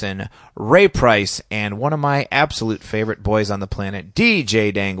Ferguson, Ray Price, and one of my absolute favorite boys on the planet,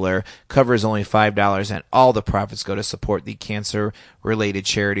 DJ Dangler. Covers only $5, and all the profits go to support the cancer-related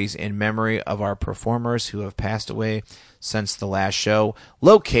charities in memory of our performers who have passed away since the last show.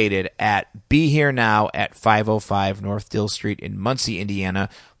 Located at Be Here Now at 505 North Dill Street in Muncie, Indiana.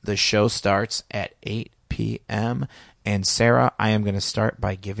 The show starts at 8 p.m., and Sarah, I am going to start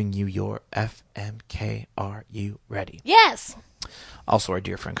by giving you your FMK. Are you ready? Yes. Also, our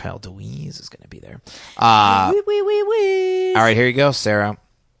dear friend Kyle DeWeese is going to be there. Wee. All right, here you go, Sarah.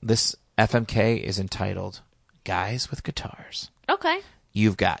 This FMK is entitled Guys with Guitars. Okay.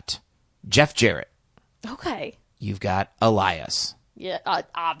 You've got Jeff Jarrett. Okay. You've got Elias. Yeah,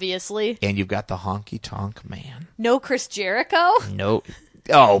 obviously. And you've got the Honky Tonk Man. No Chris Jericho? No.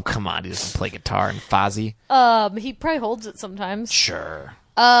 Oh, come on. He doesn't play guitar. And Fozzy? He probably holds it sometimes. Sure.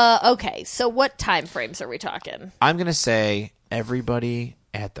 Okay. So what time frames are we talking? I'm going to say everybody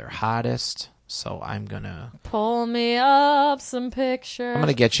at their hottest. So I'm going to... Pull me up some pictures. I'm going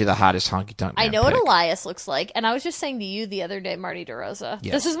to get you the hottest Honky Tonk Man I know pick. what Elias looks like. And I was just saying to you the other day, Marty DeRosa.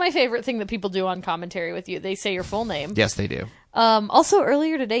 Yes. This is my favorite thing that people do on commentary with you. They say your full name. Yes, they do. Also,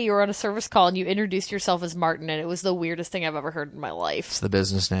 earlier today, you were on a service call and you introduced yourself as Martin, and it was the weirdest thing I've ever heard in my life. It's the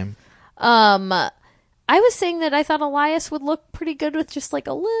business name. I was saying that I thought Elias would look pretty good with just like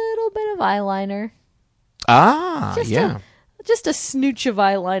a little bit of eyeliner. Ah, Just yeah. Just a snooch of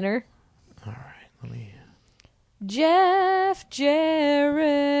eyeliner. All right, let me... Jeff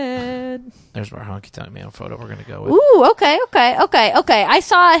Jarrett. There's our Honky Tonk Man photo we're going to go with. Ooh, okay. I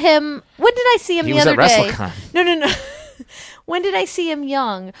saw him. When did I see him He the was other at day? WrestleCon. No. When did I see him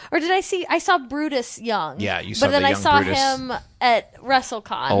young? Or I saw Brutus young. Yeah, you saw But then the I young saw Brutus. him at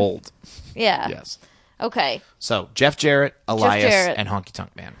WrestleCon. Old. Yeah. Yes. Okay. So Jeff Jarrett, Elias, Jarrett. and Honky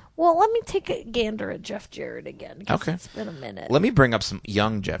Tonk Man. Well, let me take a gander at Jeff Jarrett again. 'Cause Okay. It's been a minute. Let me bring up some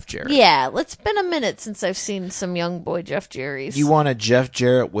young Jeff Jarrett. Yeah, it's been a minute since I've seen some young boy Jeff Jarrett's. You want a Jeff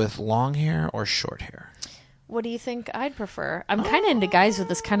Jarrett with long hair or short hair? What do you think I'd prefer? I'm kind of into guys with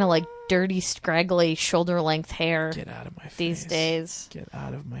this kind of like dirty, scraggly, shoulder-length hair Get out of my face. these days. Get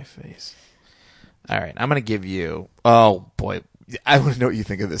out of my face. All right, I'm going to give you... Oh, boy. I want to know what you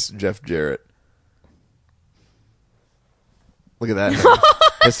think of this Jeff Jarrett. Look at that.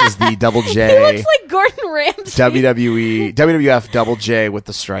 This is the Double He J. looks like Gordon Ramsay. WWF Double J with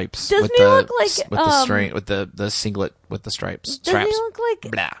the stripes. Doesn't with he the, look like, with the string, with the singlet with the stripes? Doesn't straps. he look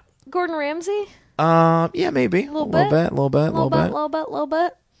like Blah. Gordon Ramsay? Yeah, maybe. Little bit. Little bit. Little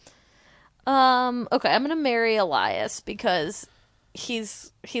bit. Okay, I'm gonna marry Elias because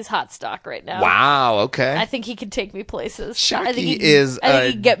he's hot stock right now. Wow. Okay. I think he can take me places. Shocky I think he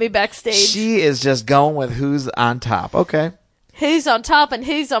can get me backstage. She is just going with who's on top. Okay. Who's on top and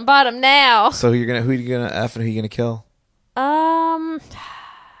who's on bottom now? So who are you gonna F and who you gonna kill? Can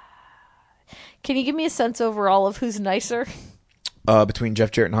you give me a sense overall of who's nicer? Between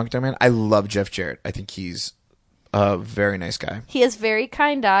Jeff Jarrett and Honky Tonk Man, I love Jeff Jarrett. I think he's a very nice guy. He has very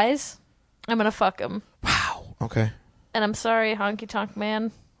kind eyes. I'm gonna fuck him. Wow. Okay. And I'm sorry, Honky Tonk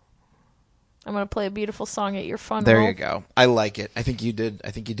Man. I'm gonna play a beautiful song at your funeral. There you go. I like it. I think you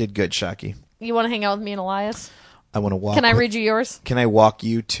did good, Shocky. You want to hang out with me and Elias? I want to walk. Can I read you yours? Can I walk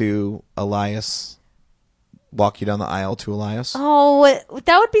you to Elias? Walk you down the aisle to Elias? Oh,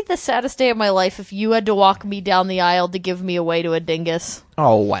 that would be the saddest day of my life if you had to walk me down the aisle to give me away to a dingus.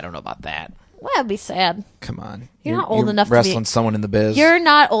 Oh, I don't know about that. Well, that'd be sad. Come on. You're not old enough to be- wrestling someone in the biz. You're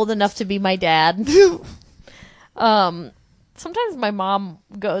not old enough to be my dad. Sometimes my mom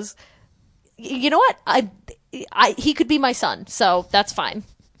goes, you know what? He could be my son, so that's fine.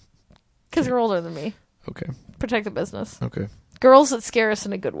 Because you're older than me. Okay. Protect the business. Okay. Girls that scare us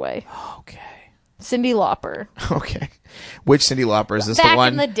in a good way. Okay. Cyndi Lauper. Okay. Which Cyndi Lauper? Is this Back the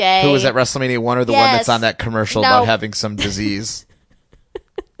one in the day. who was at WrestleMania 1 or the one that's Yes. on that commercial No. about having some disease?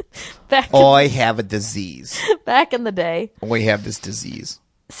 I have a disease. Back in the day. We have this disease.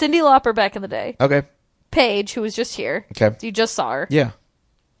 Cyndi Lauper back in the day. Okay. Paige, who was just here. Okay. You just saw her. Yeah.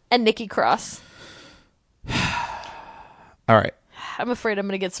 And Nikki Cross. All right. I'm afraid I'm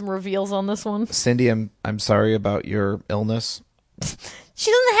going to get some reveals on this one. Cyndi, I'm sorry about your illness.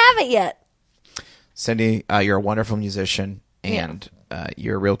 She doesn't have it yet. Cyndi, you're a wonderful musician and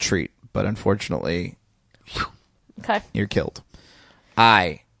you're a real treat, but unfortunately, Okay. you're killed.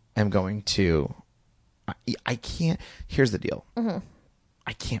 I am going to. I can't. Here's the deal. Mm-hmm.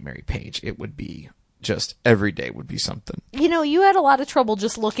 I can't marry Paige. It would be just every day would be something. You know, you had a lot of trouble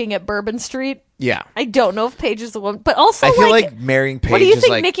just looking at Bourbon Street. Yeah. I don't know if Paige is the one, but also I feel like marrying Paige what do you is think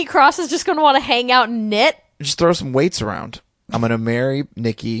like Nikki Cross is just going to want to hang out and knit? just throw some weights around. I'm gonna marry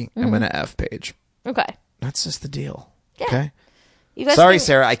Nikki. I'm gonna F Paige. Okay. That's just the deal. Yeah. Okay. You guys Sorry, think-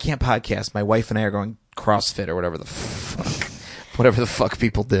 Sarah. I can't podcast. My wife and I are going CrossFit or whatever the fuck. Whatever the fuck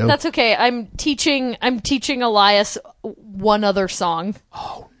people do. That's okay. I'm teaching Elias one other song.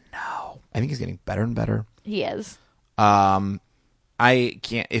 Oh no! I think he's getting better and better. He is. I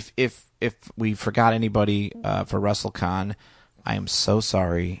can't. If we forgot anybody for WrestleCon, I am so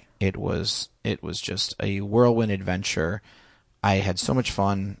sorry. It was just a whirlwind adventure. I had so much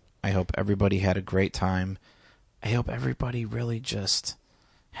fun. I hope everybody had a great time. I hope everybody really just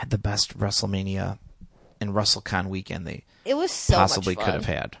had the best WrestleMania and WrestleCon weekend they It was so possibly much could fun. have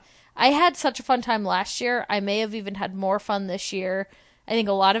had. I had such a fun time last year. I may have even had more fun this year. I think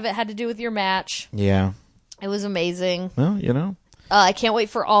a lot of it had to do with your match. Yeah. It was amazing. Well, you know. I can't wait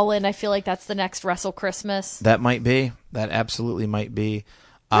for All In. I feel like that's the next Wrestle Christmas. That might be. That absolutely might be.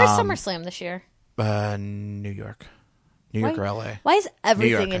 Where's SummerSlam this year? New York. New York or LA. Why is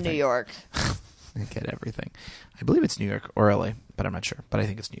everything York, I in New think. York? I get everything. I believe it's New York or LA, but I'm not sure. But I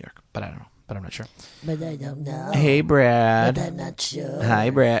think it's New York, but I don't know. But I'm not sure. But I don't know. Hey, Brad. But I'm not sure. Hi,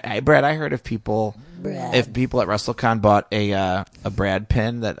 Brad. Hey, Brad. I heard if people at WrestleCon bought a Brad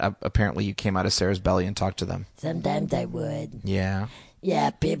pin, that apparently you came out of Sarah's belly and talked to them. Sometimes I would. Yeah.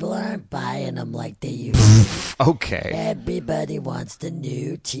 Yeah, people aren't buying them like they used to. Okay. Everybody wants the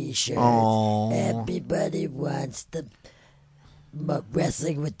new T-shirt. Oh. Everybody wants the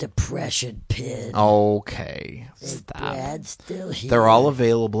wrestling with depression pin. Okay. Is Stop. Brad's still here? They're all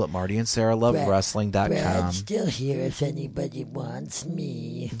available at Brad's MartyandSarahLoveWrestling.com. still here if anybody wants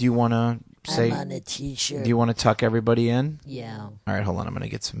me. Do you want to say? I'm on a T-shirt. Do you want to tuck everybody in? Yeah. All right, hold on. I'm going to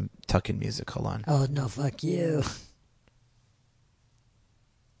get some tuck-in music. Hold on. Oh, no, fuck you.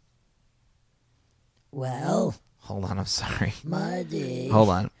 Well, Hold on, I'm sorry. Marty. Hold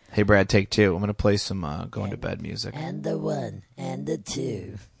on. Hey, Brad, take 2. I'm going to play some going to bed music. And the 1 and the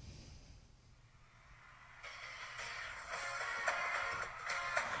 2.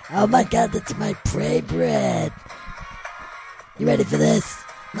 Oh my god, that's my prey bread. You ready for this?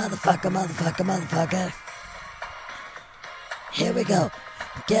 Motherfucker. Here we go.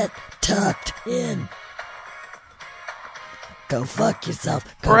 Get tucked in. Go fuck yourself.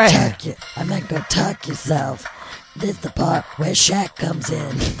 Go Brad. tuck you. I meant go tuck yourself. This is the part where Shaq comes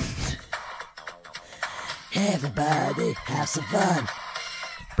in. Hey everybody, have some fun.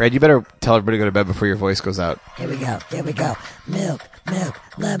 Brad, you better tell everybody to go to bed before your voice goes out. Here we go. Milk,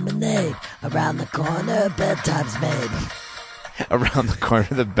 lemonade. Around the corner, bedtime's made. Around the corner,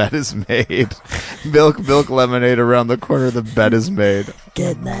 the bed is made. Milk, lemonade. Around the corner, the bed is made.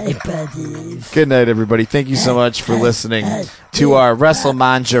 Good night, buddies. Good night, everybody. Thank you so much for listening to our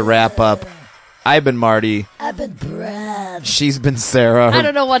WrestleMania wrap-up. I've been Marty. I've been Brad. She's been Sarah. I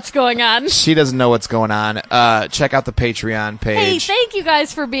don't know what's going on. She doesn't know what's going on. Check out the Patreon Hey, page. thank you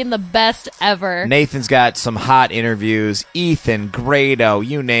guys for being the best ever. Nathan's got some hot interviews. Ethan, Grado,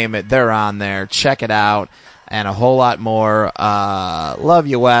 you name it, they're on there. Check it out. And a whole lot more. Love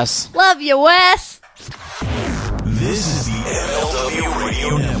you, Wes. Love you, Wes. This is the MLW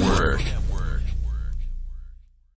Radio Network.